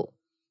 So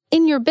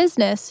in your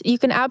business, you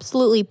can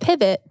absolutely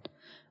pivot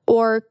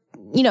or,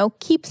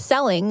 keep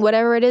selling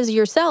whatever it is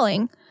you're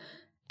selling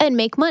and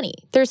make money.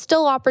 There's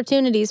still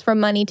opportunities for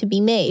money to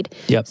be made.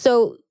 Yep.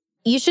 So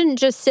you shouldn't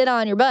just sit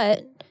on your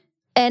butt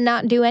and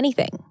not do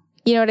anything.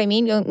 You know what I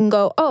mean? And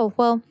go, oh,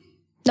 well,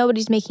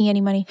 nobody's making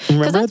any money.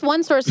 Because that's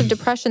one source of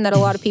depression that a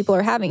lot of people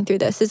are having through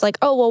this is like,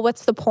 oh, well,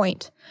 what's the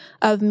point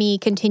of me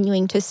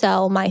continuing to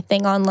sell my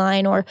thing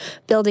online or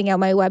building out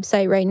my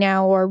website right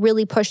now or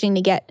really pushing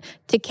to get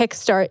to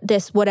kickstart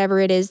this, whatever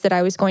it is that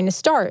I was going to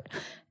start.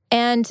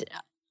 And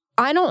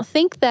I don't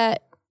think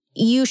that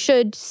you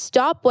should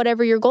stop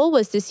whatever your goal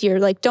was this year.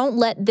 Like, don't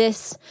let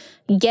this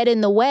get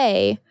in the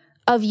way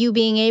of you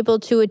being able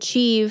to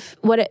achieve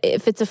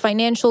if it's a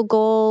financial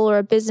goal or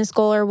a business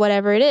goal or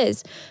whatever it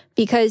is,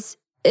 because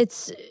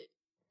it's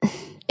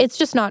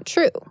just not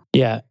true.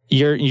 Yeah,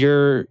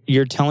 you're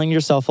telling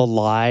yourself a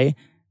lie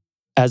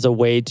as a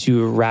way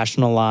to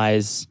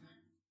rationalize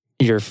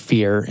your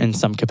fear in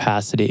some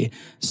capacity.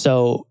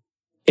 So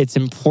it's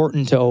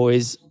important to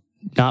always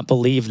not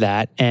believe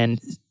that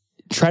and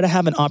try to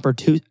have an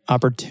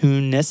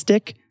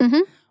opportunistic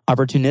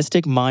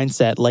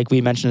mindset, like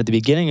we mentioned at the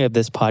beginning of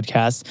this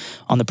podcast.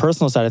 On the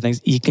personal side of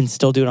things, you can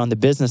still do it on the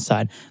business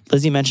side.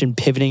 Lizzie mentioned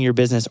pivoting your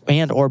business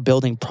and or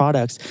building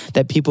products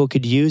that people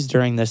could use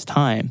during this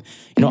time.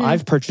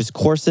 I've purchased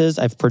courses,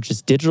 I've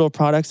purchased digital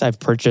products, I've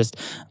purchased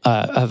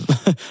a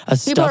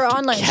stuffed People are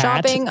online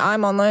cat. shopping.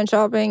 I'm online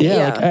shopping.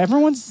 Yeah. Like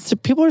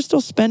people are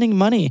still spending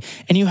money.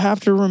 And you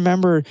have to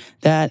remember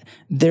that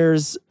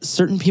there's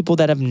certain people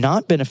that have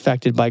not been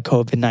affected by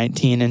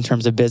COVID-19 in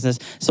terms of business.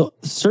 So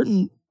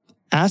certain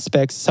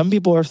aspects, some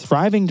people are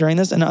thriving during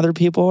this and other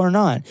people are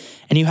not.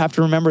 And you have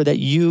to remember that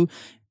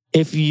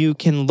if you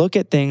can look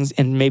at things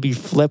and maybe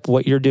flip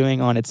what you're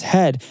doing on its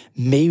head,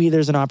 maybe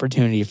there's an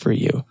opportunity for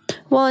you.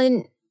 Well,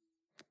 and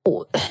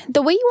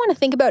the way you want to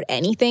think about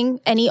anything,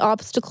 any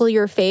obstacle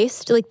you're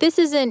faced, like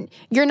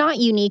you're not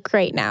unique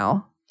right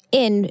now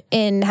in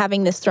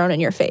having this thrown in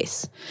your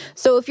face.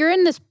 So if you're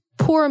in this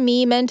poor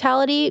me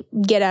mentality,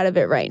 get out of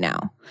it right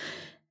now.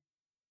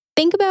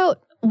 Think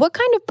about what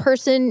kind of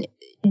person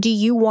do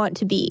you want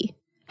to be?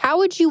 How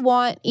would you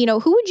want,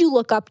 who would you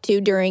look up to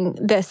during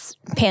this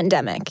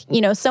pandemic?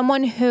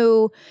 Someone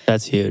who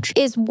that's huge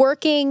is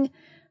working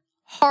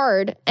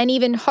hard and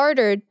even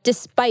harder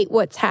despite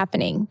what's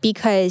happening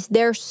because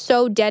they're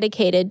so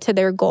dedicated to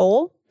their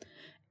goal.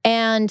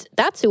 And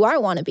that's who I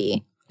want to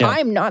be. Yeah.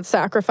 I'm not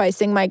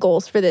sacrificing my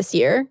goals for this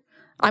year.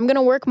 I'm going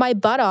to work my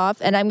butt off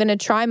and I'm going to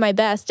try my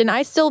best. And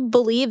I still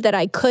believe that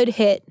I could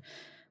hit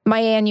my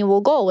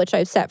annual goal, which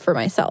I've set for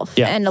myself.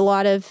 Yeah. And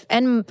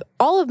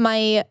all of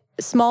my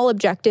small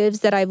objectives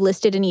that I've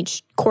listed in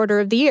each quarter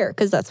of the year,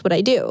 because that's what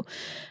I do.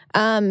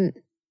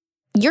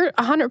 You're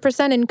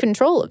 100% in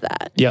control of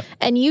that. Yep.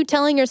 And you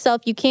telling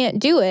yourself you can't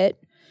do it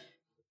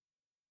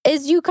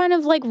is you kind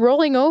of like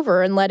rolling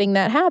over and letting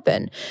that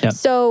happen. Yep.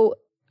 So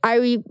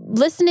I've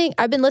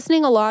been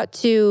listening a lot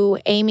to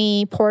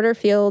Amy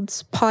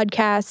Porterfield's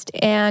podcast,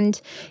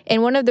 and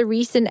in one of the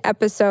recent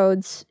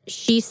episodes,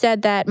 she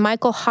said that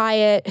Michael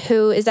Hyatt,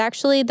 who is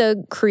actually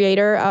the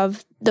creator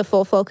of the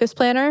Full Focus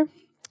Planner,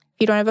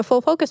 you don't have a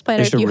Full Focus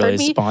Planner, they should really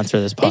sponsor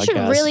this podcast. They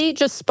should really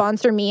just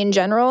sponsor me in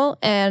general,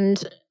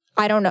 and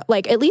I don't know,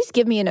 like at least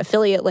give me an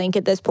affiliate link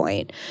at this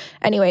point.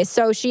 Anyway,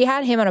 so she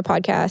had him on a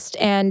podcast,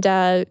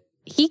 and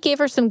he gave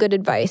her some good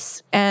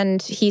advice,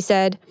 and he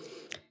said,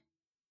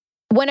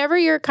 whenever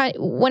you're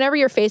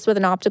faced with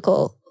an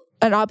obstacle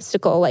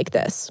like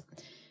this,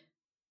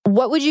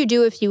 what would you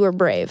do if you were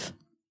brave?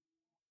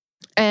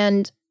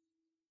 And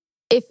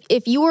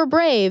if you were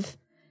brave,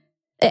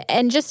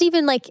 and just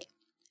even like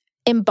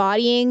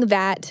embodying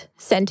that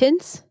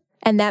sentence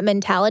and that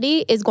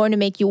mentality is going to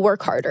make you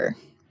work harder.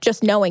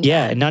 Just knowing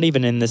yeah, that. And not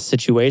even in this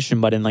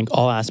situation, but in like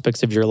all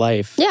aspects of your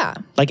life. Yeah.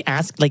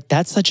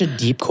 That's such a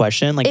deep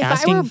question. Like if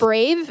I were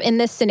brave in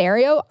this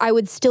scenario, I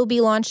would still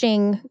be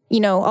launching,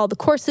 all the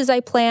courses I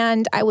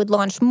planned. I would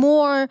launch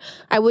more.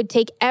 I would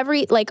take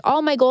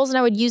all my goals, and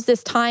I would use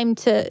this time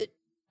to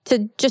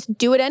just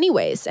do it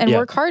anyways and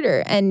work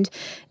harder and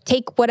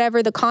take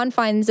whatever the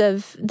confines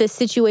of the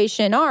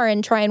situation are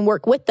and try and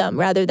work with them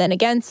rather than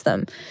against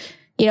them.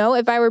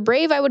 If I were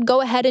brave, I would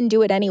go ahead and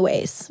do it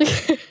anyways.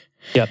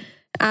 Yep.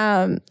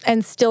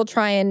 And still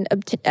try and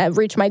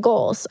reach my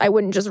goals. I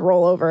wouldn't just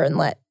roll over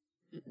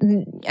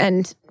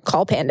and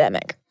call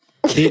pandemic.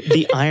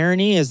 The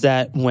irony is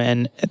that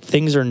when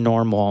things are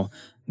normal,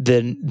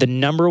 the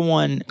number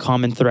one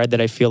common thread that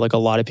I feel like a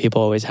lot of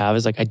people always have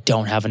is like, I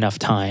don't have enough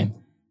time.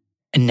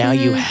 And now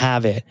you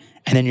have it.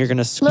 And then you're going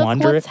to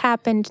squander Look what's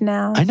happened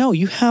now. I know.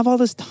 You have all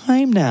this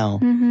time now.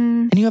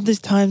 Mm-hmm. And you have these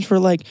times for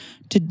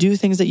to do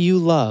things that you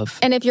love.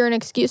 And if you're an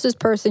excuses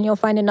person, you'll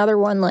find another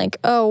one like,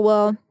 oh,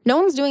 well, no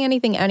one's doing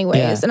anything anyways.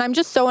 Yeah. And I'm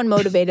just so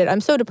unmotivated.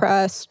 I'm so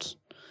depressed.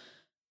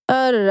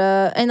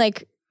 And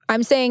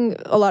I'm saying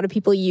a lot of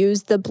people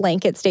use the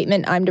blanket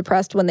statement, I'm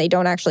depressed, when they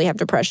don't actually have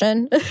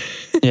depression.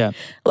 Yeah.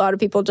 A lot of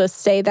people just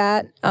say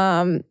that.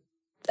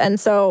 And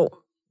so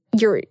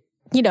you're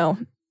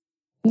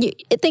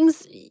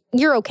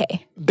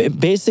okay.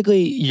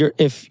 Basically,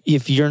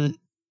 if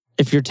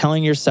you're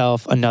telling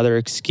yourself another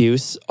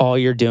excuse, all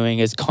you're doing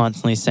is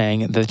constantly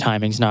saying the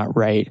timing's not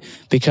right.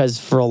 Because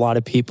for a lot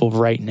of people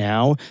right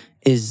now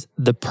is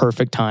the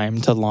perfect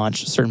time to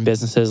launch certain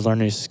businesses, learn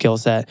a new skill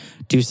set,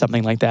 do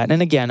something like that. And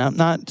again, I'm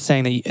not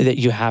saying that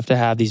you have to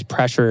have these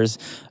pressures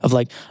of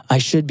like, I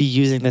should be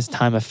using this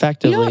time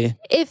effectively.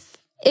 You know,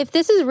 if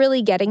this is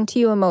really getting to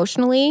you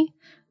emotionally,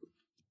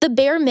 the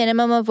bare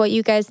minimum of what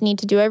you guys need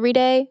to do every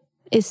day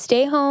is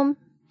stay home,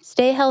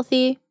 stay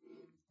healthy,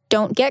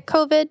 don't get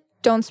COVID,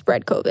 don't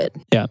spread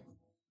COVID. Yeah.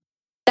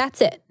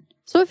 That's it.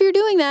 So if you're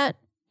doing that,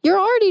 you're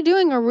already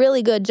doing a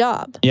really good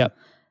job. Yep.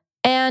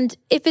 And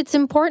if it's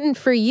important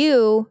for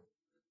you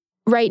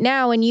right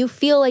now and you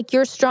feel like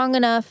you're strong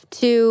enough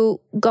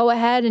to go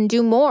ahead and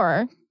do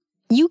more,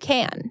 you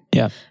can.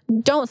 Yeah.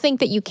 Don't think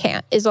that you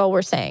can't, is all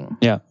we're saying.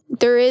 Yeah.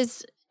 There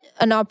is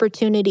an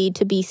opportunity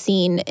to be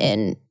seen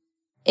in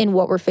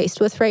what we're faced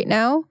with right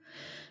now.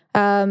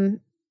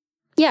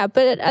 Yeah,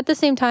 but at the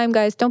same time,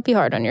 guys, don't be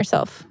hard on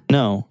yourself.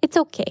 No. It's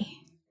okay.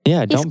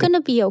 Yeah, It's going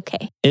to be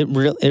okay. It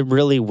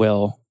really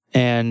will.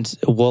 And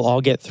we'll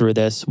all get through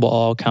this. We'll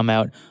all come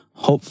out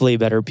hopefully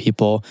better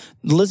people.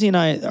 Lizzie and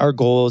I, our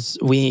goals,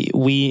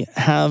 we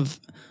have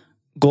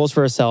goals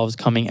for ourselves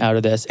coming out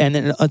of this. And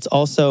then it's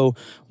also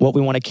what we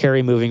want to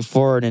carry moving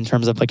forward in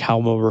terms of like how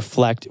we'll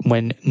reflect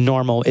when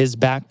normal is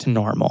back to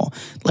normal.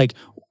 Like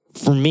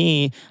for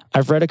me,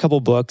 I've read a couple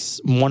books,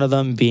 one of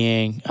them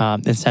being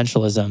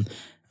Essentialism.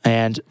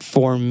 And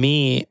for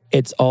me,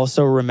 it's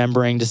also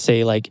remembering to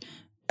say like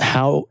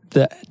to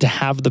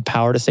have the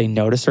power to say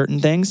no to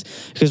certain things.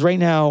 Because right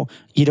now,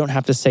 you don't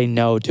have to say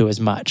no to as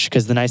much.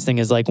 Because the nice thing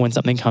is like when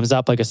something comes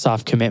up, like a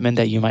soft commitment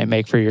that you might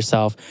make for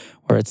yourself,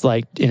 where it's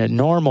like in a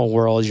normal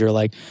world, you're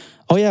like,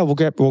 oh yeah, we'll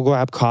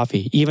grab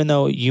coffee. Even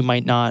though you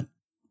might not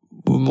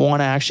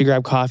want to actually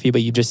grab coffee,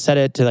 but you just said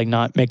it to like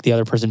not make the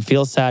other person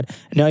feel sad.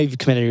 And now you've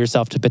committed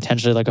yourself to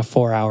potentially like a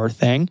 4-hour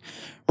thing,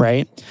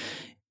 right?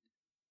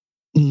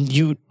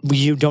 You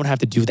don't have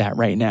to do that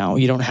right now.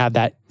 You don't have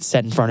that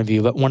set in front of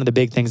you. But one of the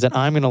big things that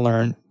I'm going to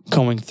learn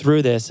going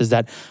through this is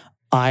that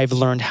I've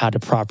learned how to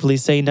properly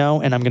say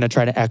no, and I'm going to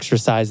try to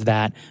exercise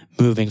that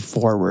moving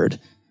forward.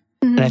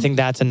 Mm-hmm. And I think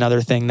that's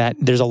another thing, that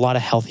there's a lot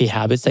of healthy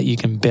habits that you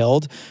can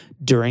build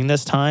during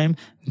this time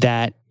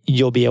that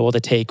you'll be able to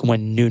take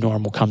when new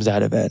normal comes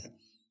out of it.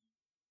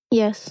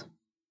 Yes.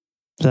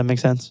 Does that make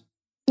sense?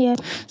 Yeah.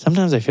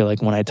 Sometimes I feel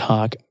like when I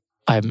talk,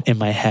 I'm in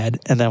my head,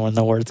 and then when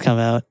the words come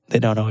out, they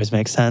don't always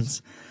make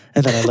sense.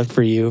 And then I look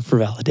for you for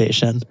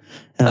validation.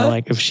 And I'm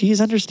like, if she's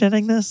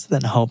understanding this,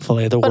 then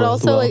hopefully the world will. But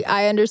also, like,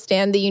 I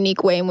understand the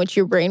unique way in which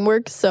your brain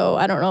works, so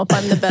I don't know if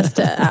I'm the best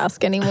to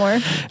ask anymore.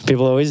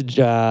 People always,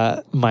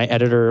 my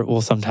editor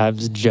will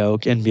sometimes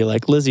joke and be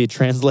like, Lizzie,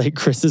 translate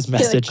Chris's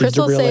message Chris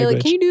into real language.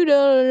 Like, can you do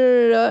da, da,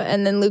 da, da?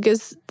 And then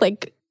Lucas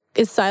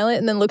is silent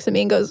and then looks at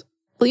me and goes,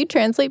 will you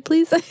translate,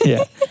 please?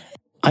 Yeah.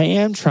 I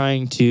am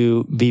trying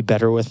to be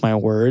better with my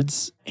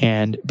words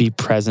and be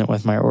present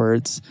with my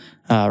words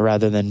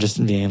rather than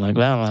just being like,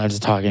 well, I'm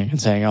just talking and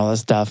saying all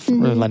this stuff, or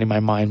letting my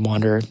mind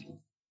wander.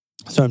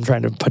 So I'm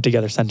trying to put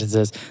together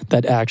sentences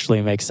that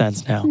actually make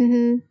sense now.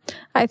 Mm-hmm.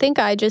 I think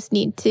I just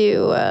need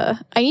to,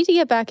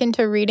 get back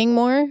into reading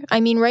more. I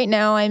mean, right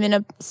now I'm in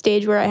a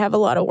stage where I have a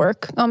lot of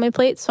work on my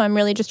plate, so I'm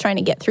really just trying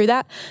to get through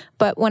that.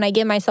 But when I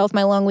give myself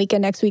my long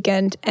weekend next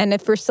weekend, and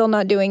if we're still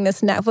not doing this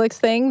Netflix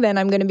thing, then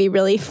I'm going to be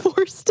really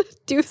forced to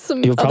do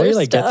some You'll probably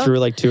other stuff. Get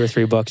through 2 or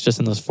 3 books just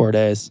in those 4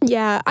 days.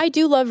 Yeah, I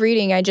do love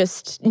reading. I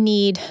just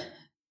need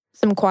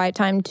some quiet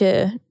time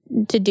to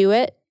do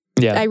it.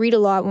 Yeah. I read a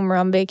lot when we're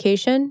on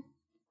vacation,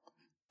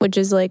 which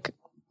is like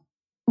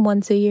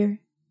once a year.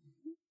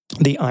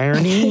 The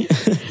irony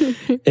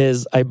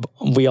is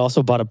we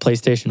also bought a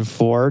PlayStation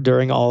 4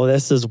 during all of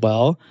this as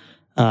well.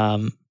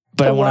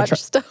 But I want to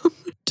try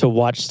to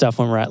watch stuff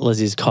when we're at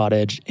Lizzie's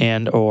cottage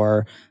and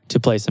or to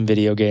play some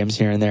video games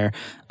here and there.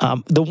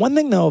 The one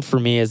thing though for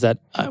me is that,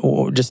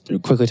 just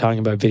quickly talking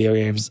about video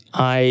games,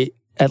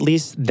 at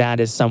least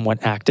that is somewhat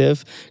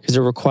active because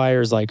it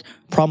requires like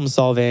problem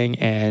solving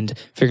and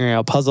figuring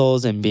out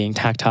puzzles and being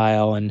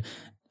tactile and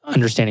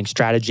understanding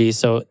strategy.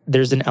 So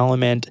there's an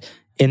element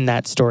in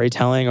that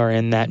storytelling or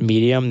in that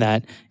medium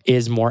that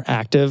is more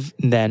active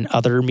than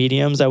other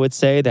mediums, I would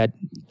say, that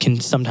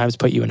can sometimes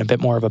put you in a bit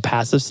more of a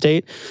passive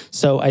state.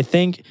 So I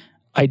think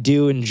I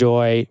do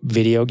enjoy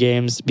video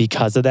games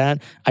because of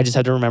that. I just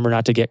have to remember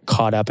not to get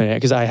caught up in it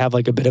because I have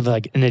like a bit of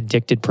like an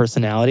addicted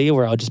personality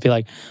where I'll just be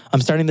like,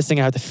 I'm starting this thing,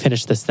 I have to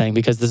finish this thing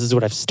because this is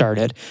what I've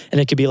started. And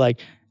it could be like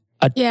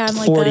a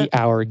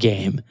 40-hour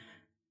game.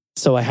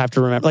 So I have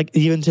to remember, like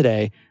even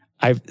today,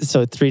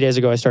 so 3 days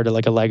ago, I started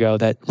like a Lego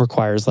that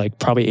requires like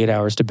probably 8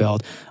 hours to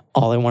build.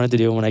 All I wanted to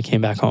do when I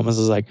came back home was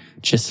like,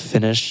 just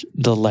finish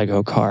the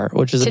Lego car,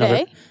 which is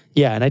today?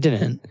 Yeah, and I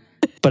didn't.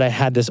 But I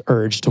had this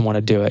urge to want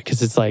to do it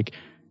because it's like,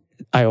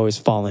 I always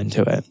fall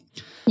into it.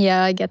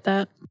 Yeah, I get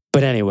that.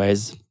 But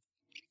anyways,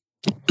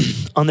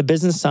 on the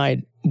business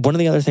side, one of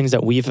the other things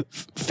that we've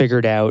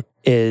figured out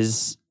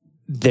is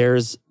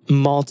there's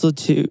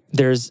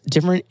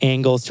different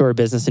angles to our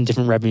business and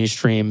different revenue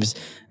streams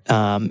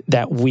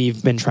that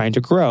we've been trying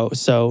to grow.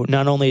 So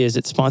not only is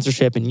it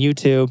sponsorship in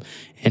YouTube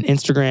and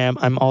Instagram,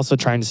 I'm also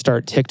trying to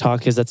start TikTok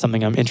because that's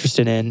something I'm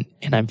interested in.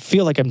 And I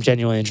feel like I'm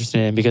genuinely interested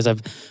in because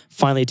I've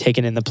finally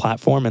taken in the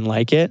platform and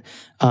like it.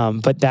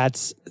 But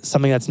that's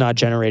something that's not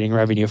generating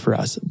revenue for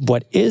us.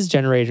 What is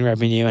generating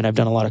revenue, and I've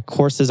done a lot of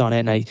courses on it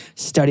and I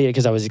studied it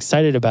because I was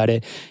excited about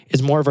it,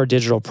 is more of our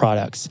digital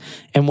products.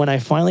 And when I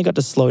finally got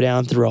to slow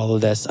down through all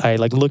of this, I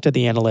looked at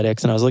the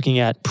analytics and I was looking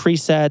at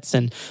presets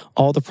and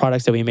all the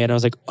products that we made. And I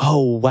was like,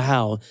 oh,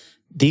 wow,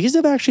 these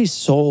have actually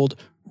sold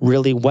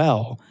really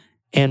well.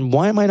 And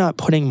why am I not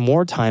putting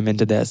more time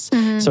into this?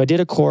 Mm-hmm. So I did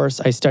a course,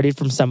 I studied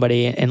from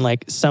somebody, and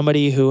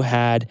somebody who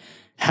had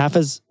half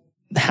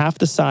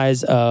the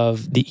size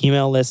of the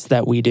email lists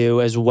that we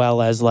do, as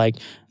well as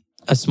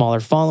a smaller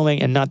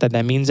following. And not that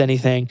that means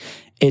anything.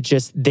 It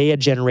just, they had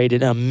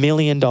generated $1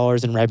 million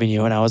in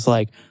revenue. And I was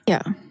like,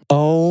 yeah,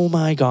 oh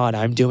my God,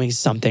 I'm doing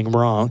something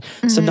wrong.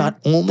 Mm-hmm. So not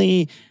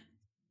only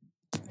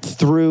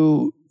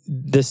through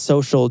the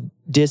social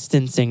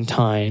distancing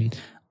time,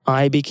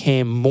 I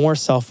became more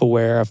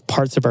self-aware of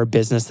parts of our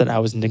business that I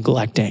was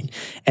neglecting.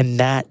 And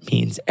that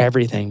means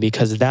everything,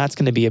 because that's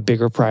going to be a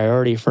bigger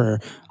priority for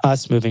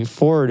us moving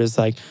forward, is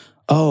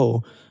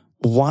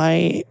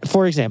why,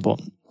 for example,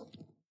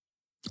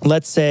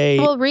 let's say...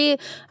 Well,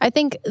 I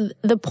think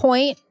the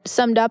point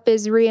summed up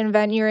is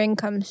reinvent your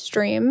income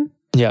stream.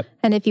 Yep.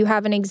 And if you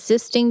have an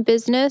existing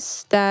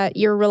business that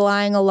you're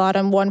relying a lot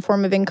on one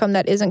form of income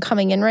that isn't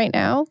coming in right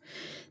now,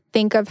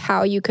 think of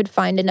how you could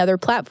find another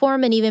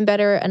platform, and even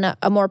better,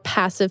 a more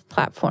passive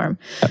platform.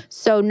 Yep.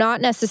 So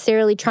not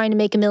necessarily trying to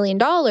make $1 million,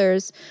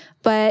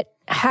 but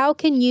how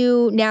can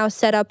you now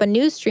set up a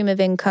new stream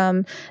of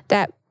income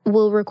that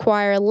will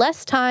require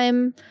less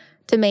time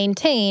to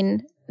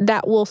maintain,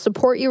 that will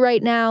support you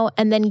right now,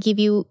 and then give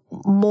you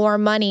more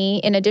money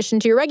in addition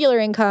to your regular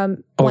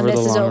income when this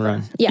is over.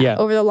 Run. Yeah,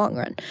 over the long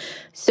run.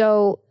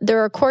 So there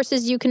are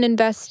courses you can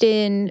invest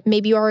in.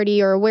 Maybe you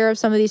already are aware of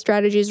some of these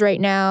strategies right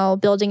now.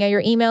 Building out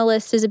your email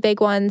list is a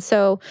big one.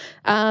 So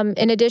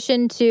in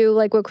addition to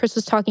what Chris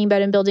was talking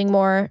about and building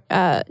more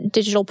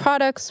digital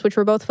products, which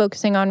we're both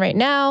focusing on right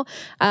now,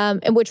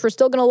 and which we're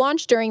still going to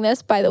launch during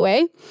this, by the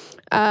way,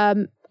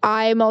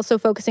 I'm also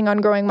focusing on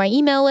growing my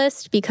email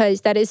list,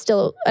 because that is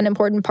still an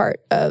important part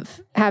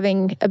of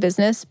having a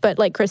business. But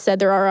like Chris said,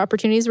 there are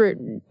opportunities where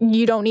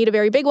you don't need a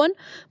very big one,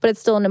 but it's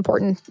still an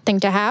important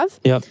thing to have.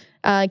 Yep.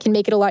 It can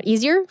make it a lot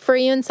easier for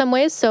you in some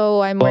ways.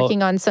 So I'm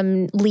working on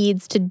some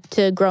leads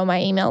to grow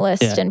my email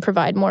list and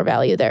provide more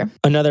value there.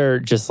 Another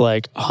just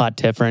hot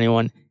tip for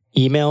anyone,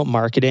 email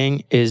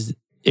marketing is,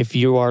 if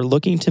you are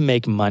looking to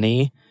make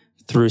money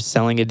through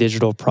selling a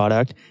digital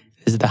product,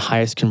 is the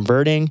highest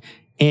converting,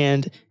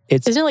 and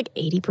isn't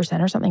it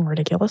 80% or something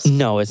ridiculous?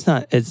 No, it's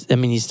not.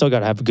 You still got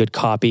to have a good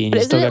copy, and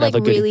you still got to have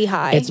a good... really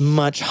high? It's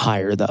much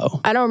higher,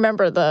 though. I don't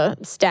remember the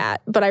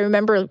stat, but I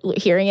remember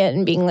hearing it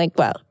and being like,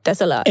 wow,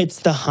 that's a lot. It's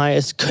the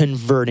highest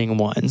converting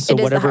one. So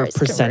whatever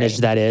percentage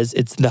that is,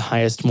 it's the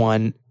highest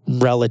one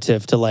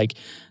relative to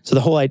so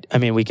the whole,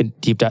 we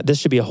could deep dive. This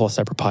should be a whole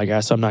separate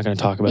podcast, so I'm not going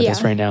to talk about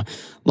this right now.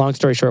 Long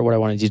story short, what I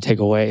wanted you to take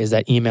away is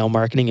that email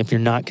marketing, if you're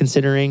not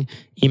considering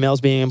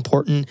emails being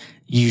important,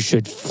 you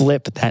should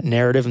flip that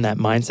narrative and that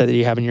mindset that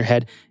you have in your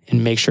head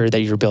and make sure that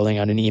you're building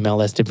out an email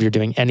list if you're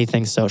doing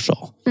anything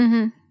social.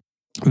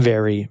 Mm-hmm.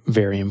 Very,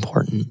 very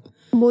important.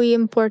 Muy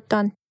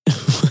important.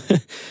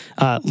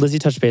 Lizzie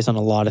touched base on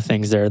a lot of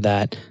things there,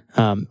 that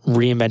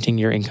reinventing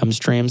your income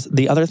streams.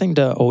 The other thing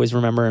to always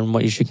remember, and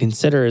what you should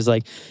consider,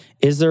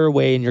 is there a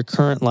way in your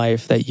current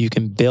life that you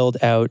can build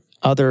out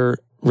other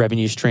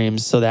revenue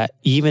streams, so that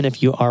even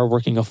if you are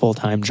working a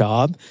full-time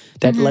job,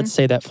 that let's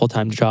say that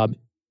full-time job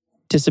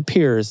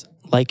disappears,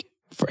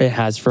 it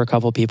has for a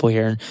couple of people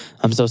here.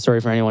 I'm so sorry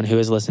for anyone who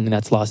is listening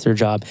that's lost their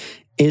job.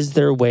 Is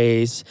there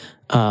ways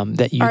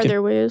that you Are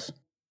there ways?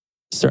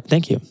 Sir,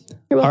 thank you.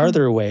 You're welcome. Are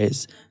there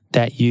ways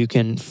that you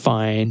can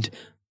find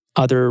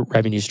other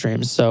revenue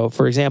streams? So,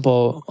 for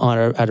example,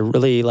 at a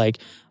really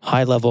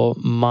high level,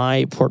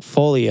 my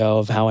portfolio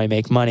of how I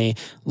make money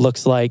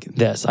looks like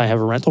this. I have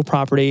a rental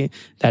property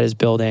that is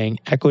building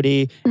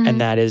equity,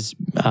 and that is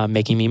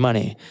making me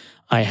money.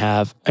 I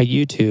have a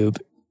YouTube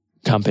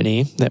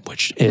company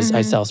which is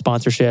I sell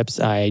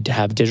sponsorships. I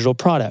have digital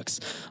products.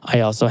 I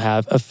also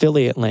have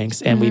affiliate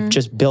links, and we've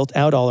just built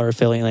out all our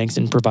affiliate links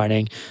and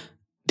providing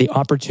the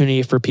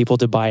opportunity for people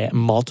to buy at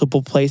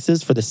multiple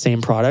places for the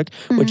same product,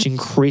 which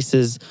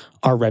increases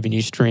our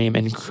revenue stream,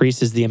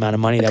 increases the amount of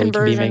money that we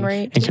can be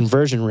making, and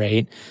conversion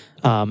rate,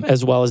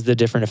 as well as the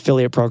different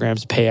affiliate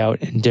programs pay out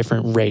in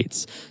different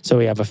rates. So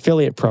we have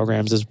affiliate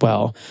programs as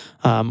well.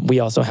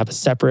 We also have a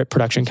separate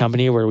production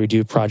company where we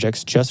do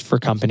projects just for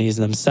companies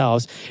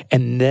themselves.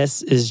 And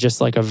this is just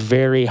a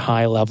very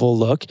high level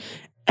look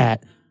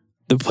at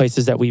the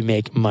places that we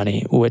make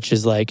money, which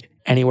is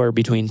anywhere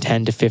between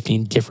 10 to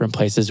 15 different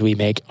places we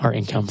make our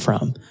income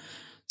from.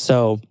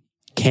 So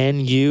can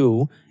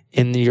you,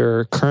 in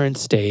your current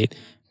state,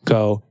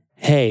 go,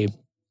 hey,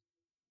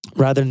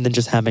 rather than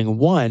just having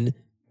one,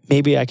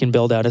 maybe I can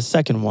build out a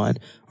second one,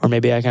 or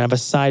maybe I can have a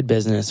side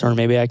business, or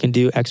maybe I can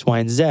do X, Y,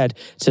 and Z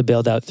to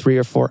build out 3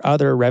 or 4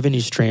 other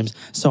revenue streams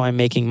so I'm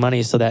making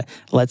money so that,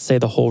 let's say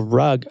the whole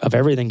rug of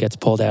everything gets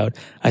pulled out,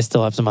 I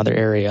still have some other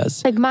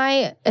areas. Like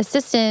my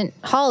assistant,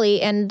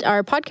 Holly, and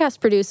our podcast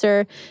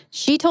producer,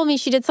 she told me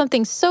she did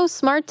something so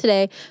smart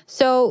today.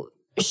 So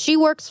she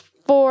works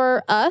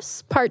for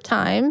us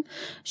part-time.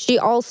 She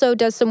also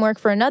does some work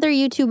for another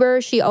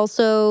YouTuber. She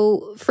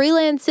also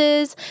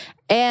freelances.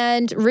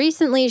 And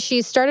recently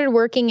she started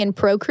working in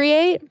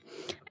Procreate.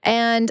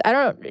 And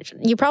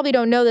you probably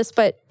don't know this,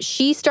 but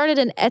she started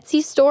an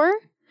Etsy store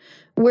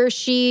where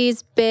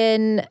she's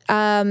been,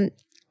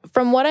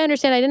 from what I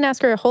understand, I didn't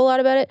ask her a whole lot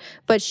about it,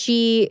 but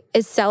she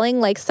is selling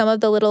like some of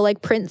the little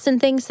like prints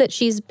and things that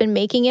she's been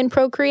making in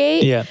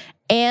Procreate. Yeah.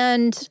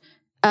 And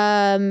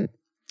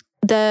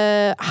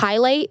the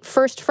highlight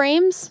first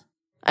frames.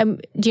 Do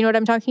you know what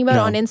I'm talking about?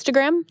 No. On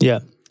Instagram? Yeah.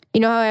 You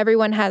know how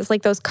everyone has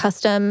like those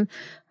custom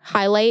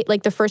highlight,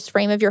 like the first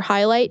frame of your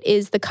highlight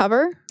is the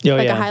cover,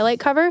 a highlight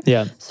cover.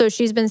 Yeah. So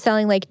she's been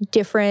selling like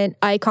different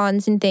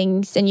icons and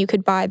things, and you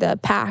could buy the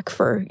pack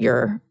for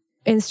your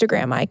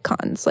Instagram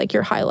icons, like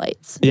your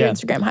highlights, your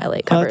Instagram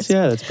highlight covers.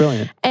 That's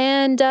brilliant.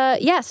 And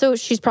so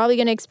she's probably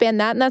going to expand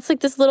that. And that's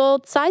like this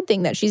little side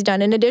thing that she's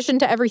done in addition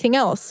to everything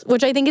else,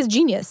 which I think is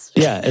genius.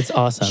 Yeah, it's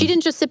awesome. She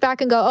didn't just sit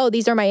back and go, oh,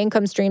 these are my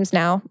income streams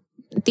now.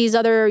 These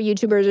other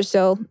YouTubers are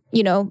still,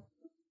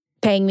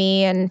 paying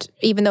me. And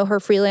even though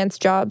her freelance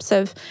jobs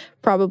have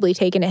probably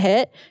taken a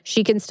hit,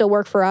 she can still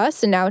work for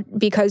us. And now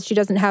because she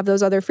doesn't have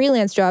those other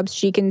freelance jobs,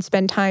 she can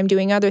spend time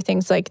doing other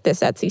things like this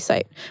Etsy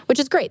site, which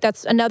is great.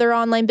 That's another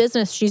online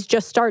business she's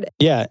just started.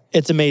 Yeah,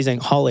 it's amazing.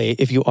 Holly,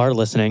 if you are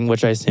listening,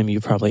 which I assume you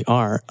probably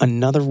are,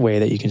 another way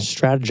that you can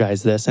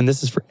strategize this, and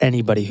this is for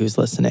anybody who's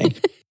listening,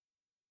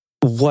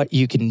 what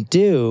you can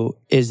do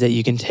is that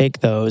you can take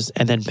those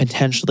and then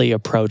potentially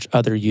approach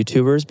other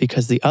YouTubers,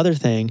 because the other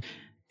thing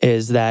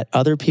is that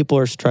other people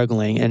are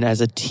struggling, and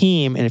as a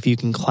team, and if you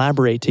can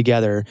collaborate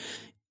together,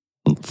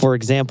 for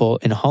example,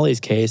 in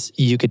Holly's case,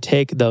 you could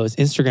take those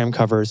Instagram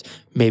covers,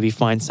 maybe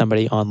find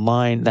somebody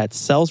online that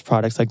sells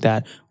products like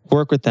that,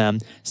 work with them,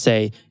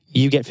 say,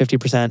 you get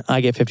 50%,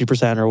 I get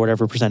 50%, or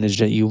whatever percentage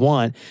that you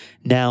want.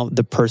 Now,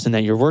 the person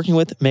that you're working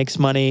with makes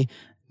money,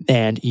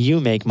 and you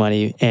make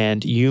money,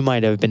 and you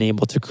might have been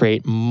able to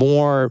create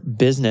more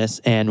business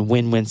and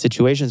win-win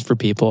situations for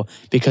people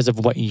because of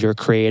what you're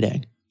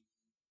creating.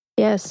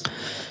 Yes.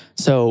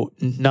 So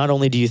not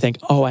only do you think,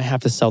 oh, I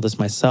have to sell this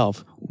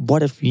myself,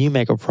 what if you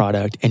make a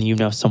product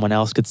and someone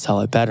else could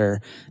sell it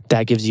better?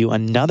 That gives you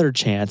another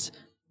chance,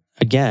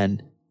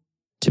 again,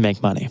 to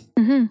make money.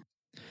 Mm-hmm.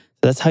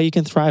 That's how you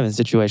can thrive in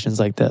situations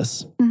like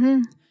this.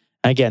 Mm-hmm.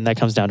 Again, that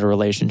comes down to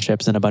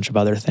relationships and a bunch of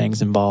other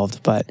things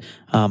involved. But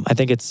I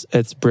think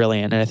it's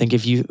brilliant. And I think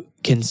if you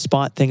can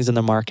spot things in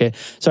the market.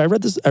 So I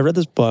read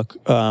this book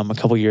a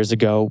couple years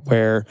ago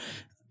where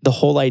the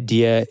whole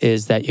idea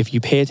is that if you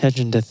pay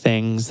attention to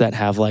things that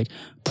have like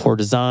poor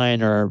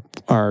design or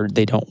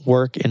they don't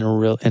work in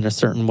a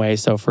certain way.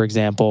 So for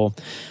example,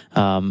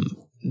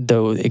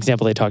 the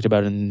example they talked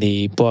about in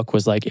the book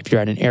was like if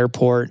you're at an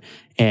airport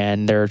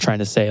and they're trying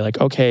to say like,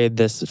 okay,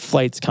 this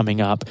flight's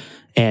coming up,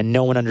 and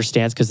no one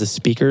understands because the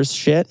speaker's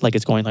shit, like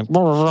it's going like,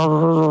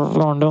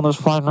 down this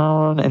flight,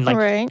 and like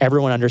right.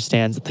 Everyone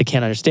understands that they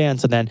can't understand.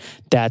 So then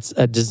that's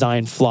a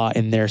design flaw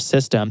in their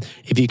system.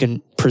 If you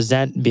can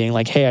present being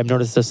like, hey, I've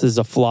noticed this is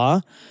a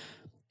flaw,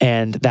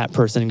 and that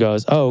person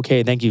goes, oh,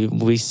 okay, thank you.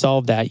 We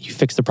solved that. You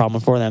fixed the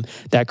problem for them.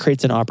 That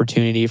creates an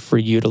opportunity for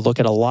you to look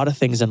at a lot of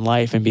things in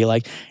life and be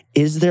like,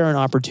 is there an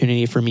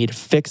opportunity for me to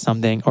fix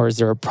something, or is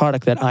there a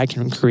product that I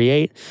can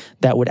create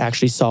that would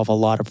actually solve a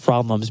lot of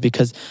problems?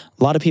 Because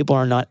a lot of people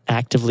are not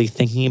actively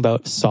thinking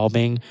about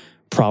solving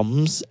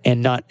problems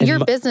and not...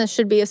 Your business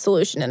should be a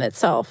solution in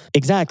itself.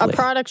 Exactly. A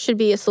product should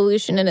be a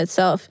solution in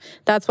itself.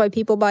 That's why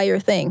people buy your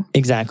thing.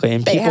 Exactly.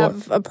 And they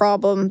have a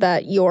problem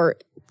that your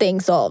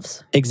thing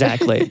solves.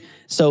 Exactly.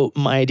 So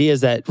my idea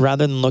is that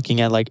rather than looking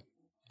at like,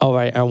 oh,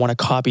 I want to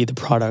copy the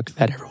product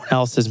that everyone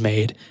else has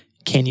made,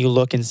 can you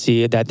look and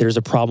see that there's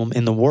a problem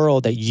in the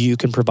world that you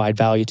can provide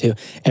value to?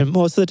 And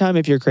most of the time,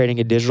 if you're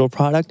creating a digital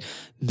product,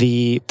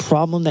 the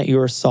problem that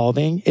you're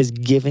solving is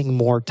giving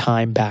more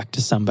time back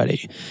to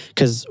somebody.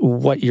 Because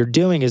what you're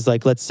doing is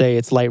like, let's say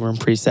it's Lightroom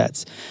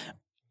presets.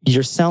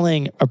 You're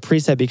selling a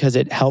preset because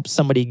it helps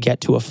somebody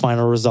get to a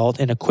final result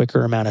in a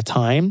quicker amount of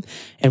time.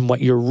 And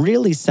what you're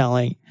really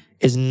selling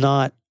is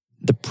not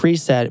the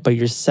preset, but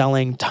you're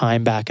selling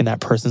time back in that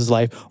person's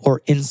life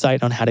or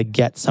insight on how to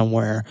get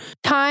somewhere.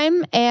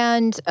 Time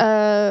and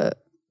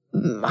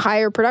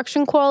higher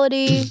production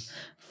quality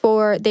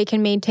for they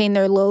can maintain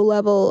their low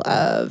level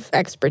of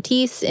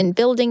expertise in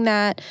building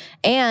that.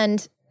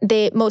 And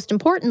most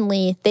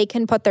importantly, they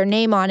can put their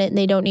name on it and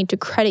they don't need to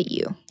credit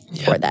you.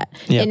 for that.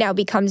 Yeah. It now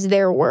becomes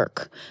their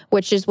work,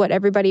 which is what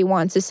everybody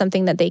wants, is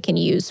something that they can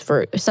use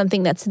for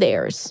something that's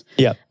theirs.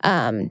 Yeah.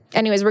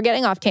 Anyways, we're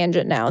getting off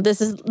tangent now.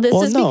 This is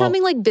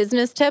becoming like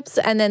business tips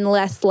and then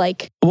less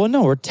like. Well,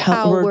 no,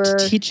 we're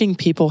teaching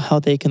people how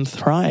they can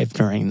thrive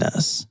during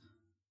this.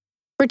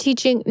 We're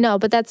teaching, no,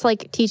 but that's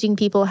like teaching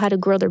people how to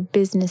grow their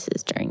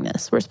businesses during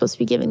this. We're supposed to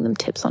be giving them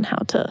tips on how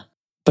to.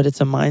 But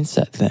it's a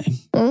mindset thing.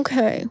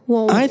 Okay.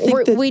 Well, I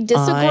think we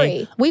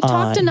disagree. We've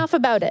talked enough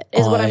about it,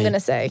 is what I'm going to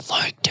say.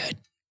 Liked it.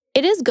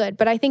 It is good,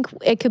 but I think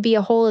it could be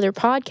a whole other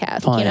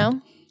podcast, Fine. you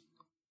know?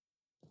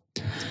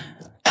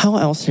 How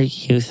else are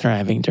you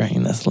thriving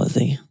during this,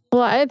 Lizzie?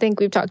 Well, I think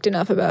we've talked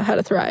enough about how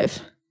to thrive.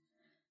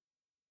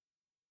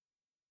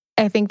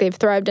 I think they've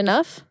thrived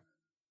enough.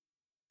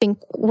 I think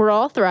we're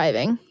all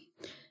thriving.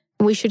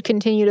 We should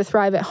continue to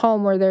thrive at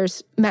home where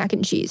there's mac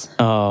and cheese.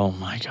 Oh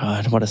my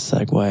God, what a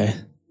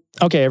segue.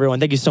 Okay, everyone,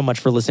 thank you so much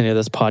for listening to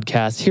this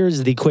podcast.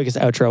 Here's the quickest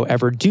outro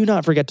ever. Do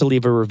not forget to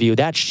leave a review.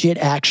 That shit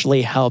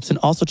actually helps. And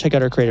also check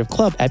out our creative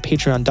club at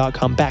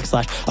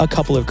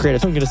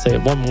patreon.com/a-couple-of-creatives. I'm going to say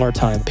it one more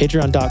time.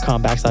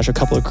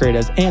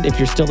 Patreon.com/a-couple-of-creatives. And if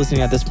you're still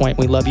listening at this point,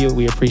 we love you.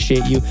 We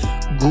appreciate you.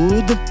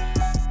 Goodbye.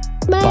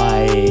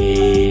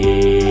 Bye.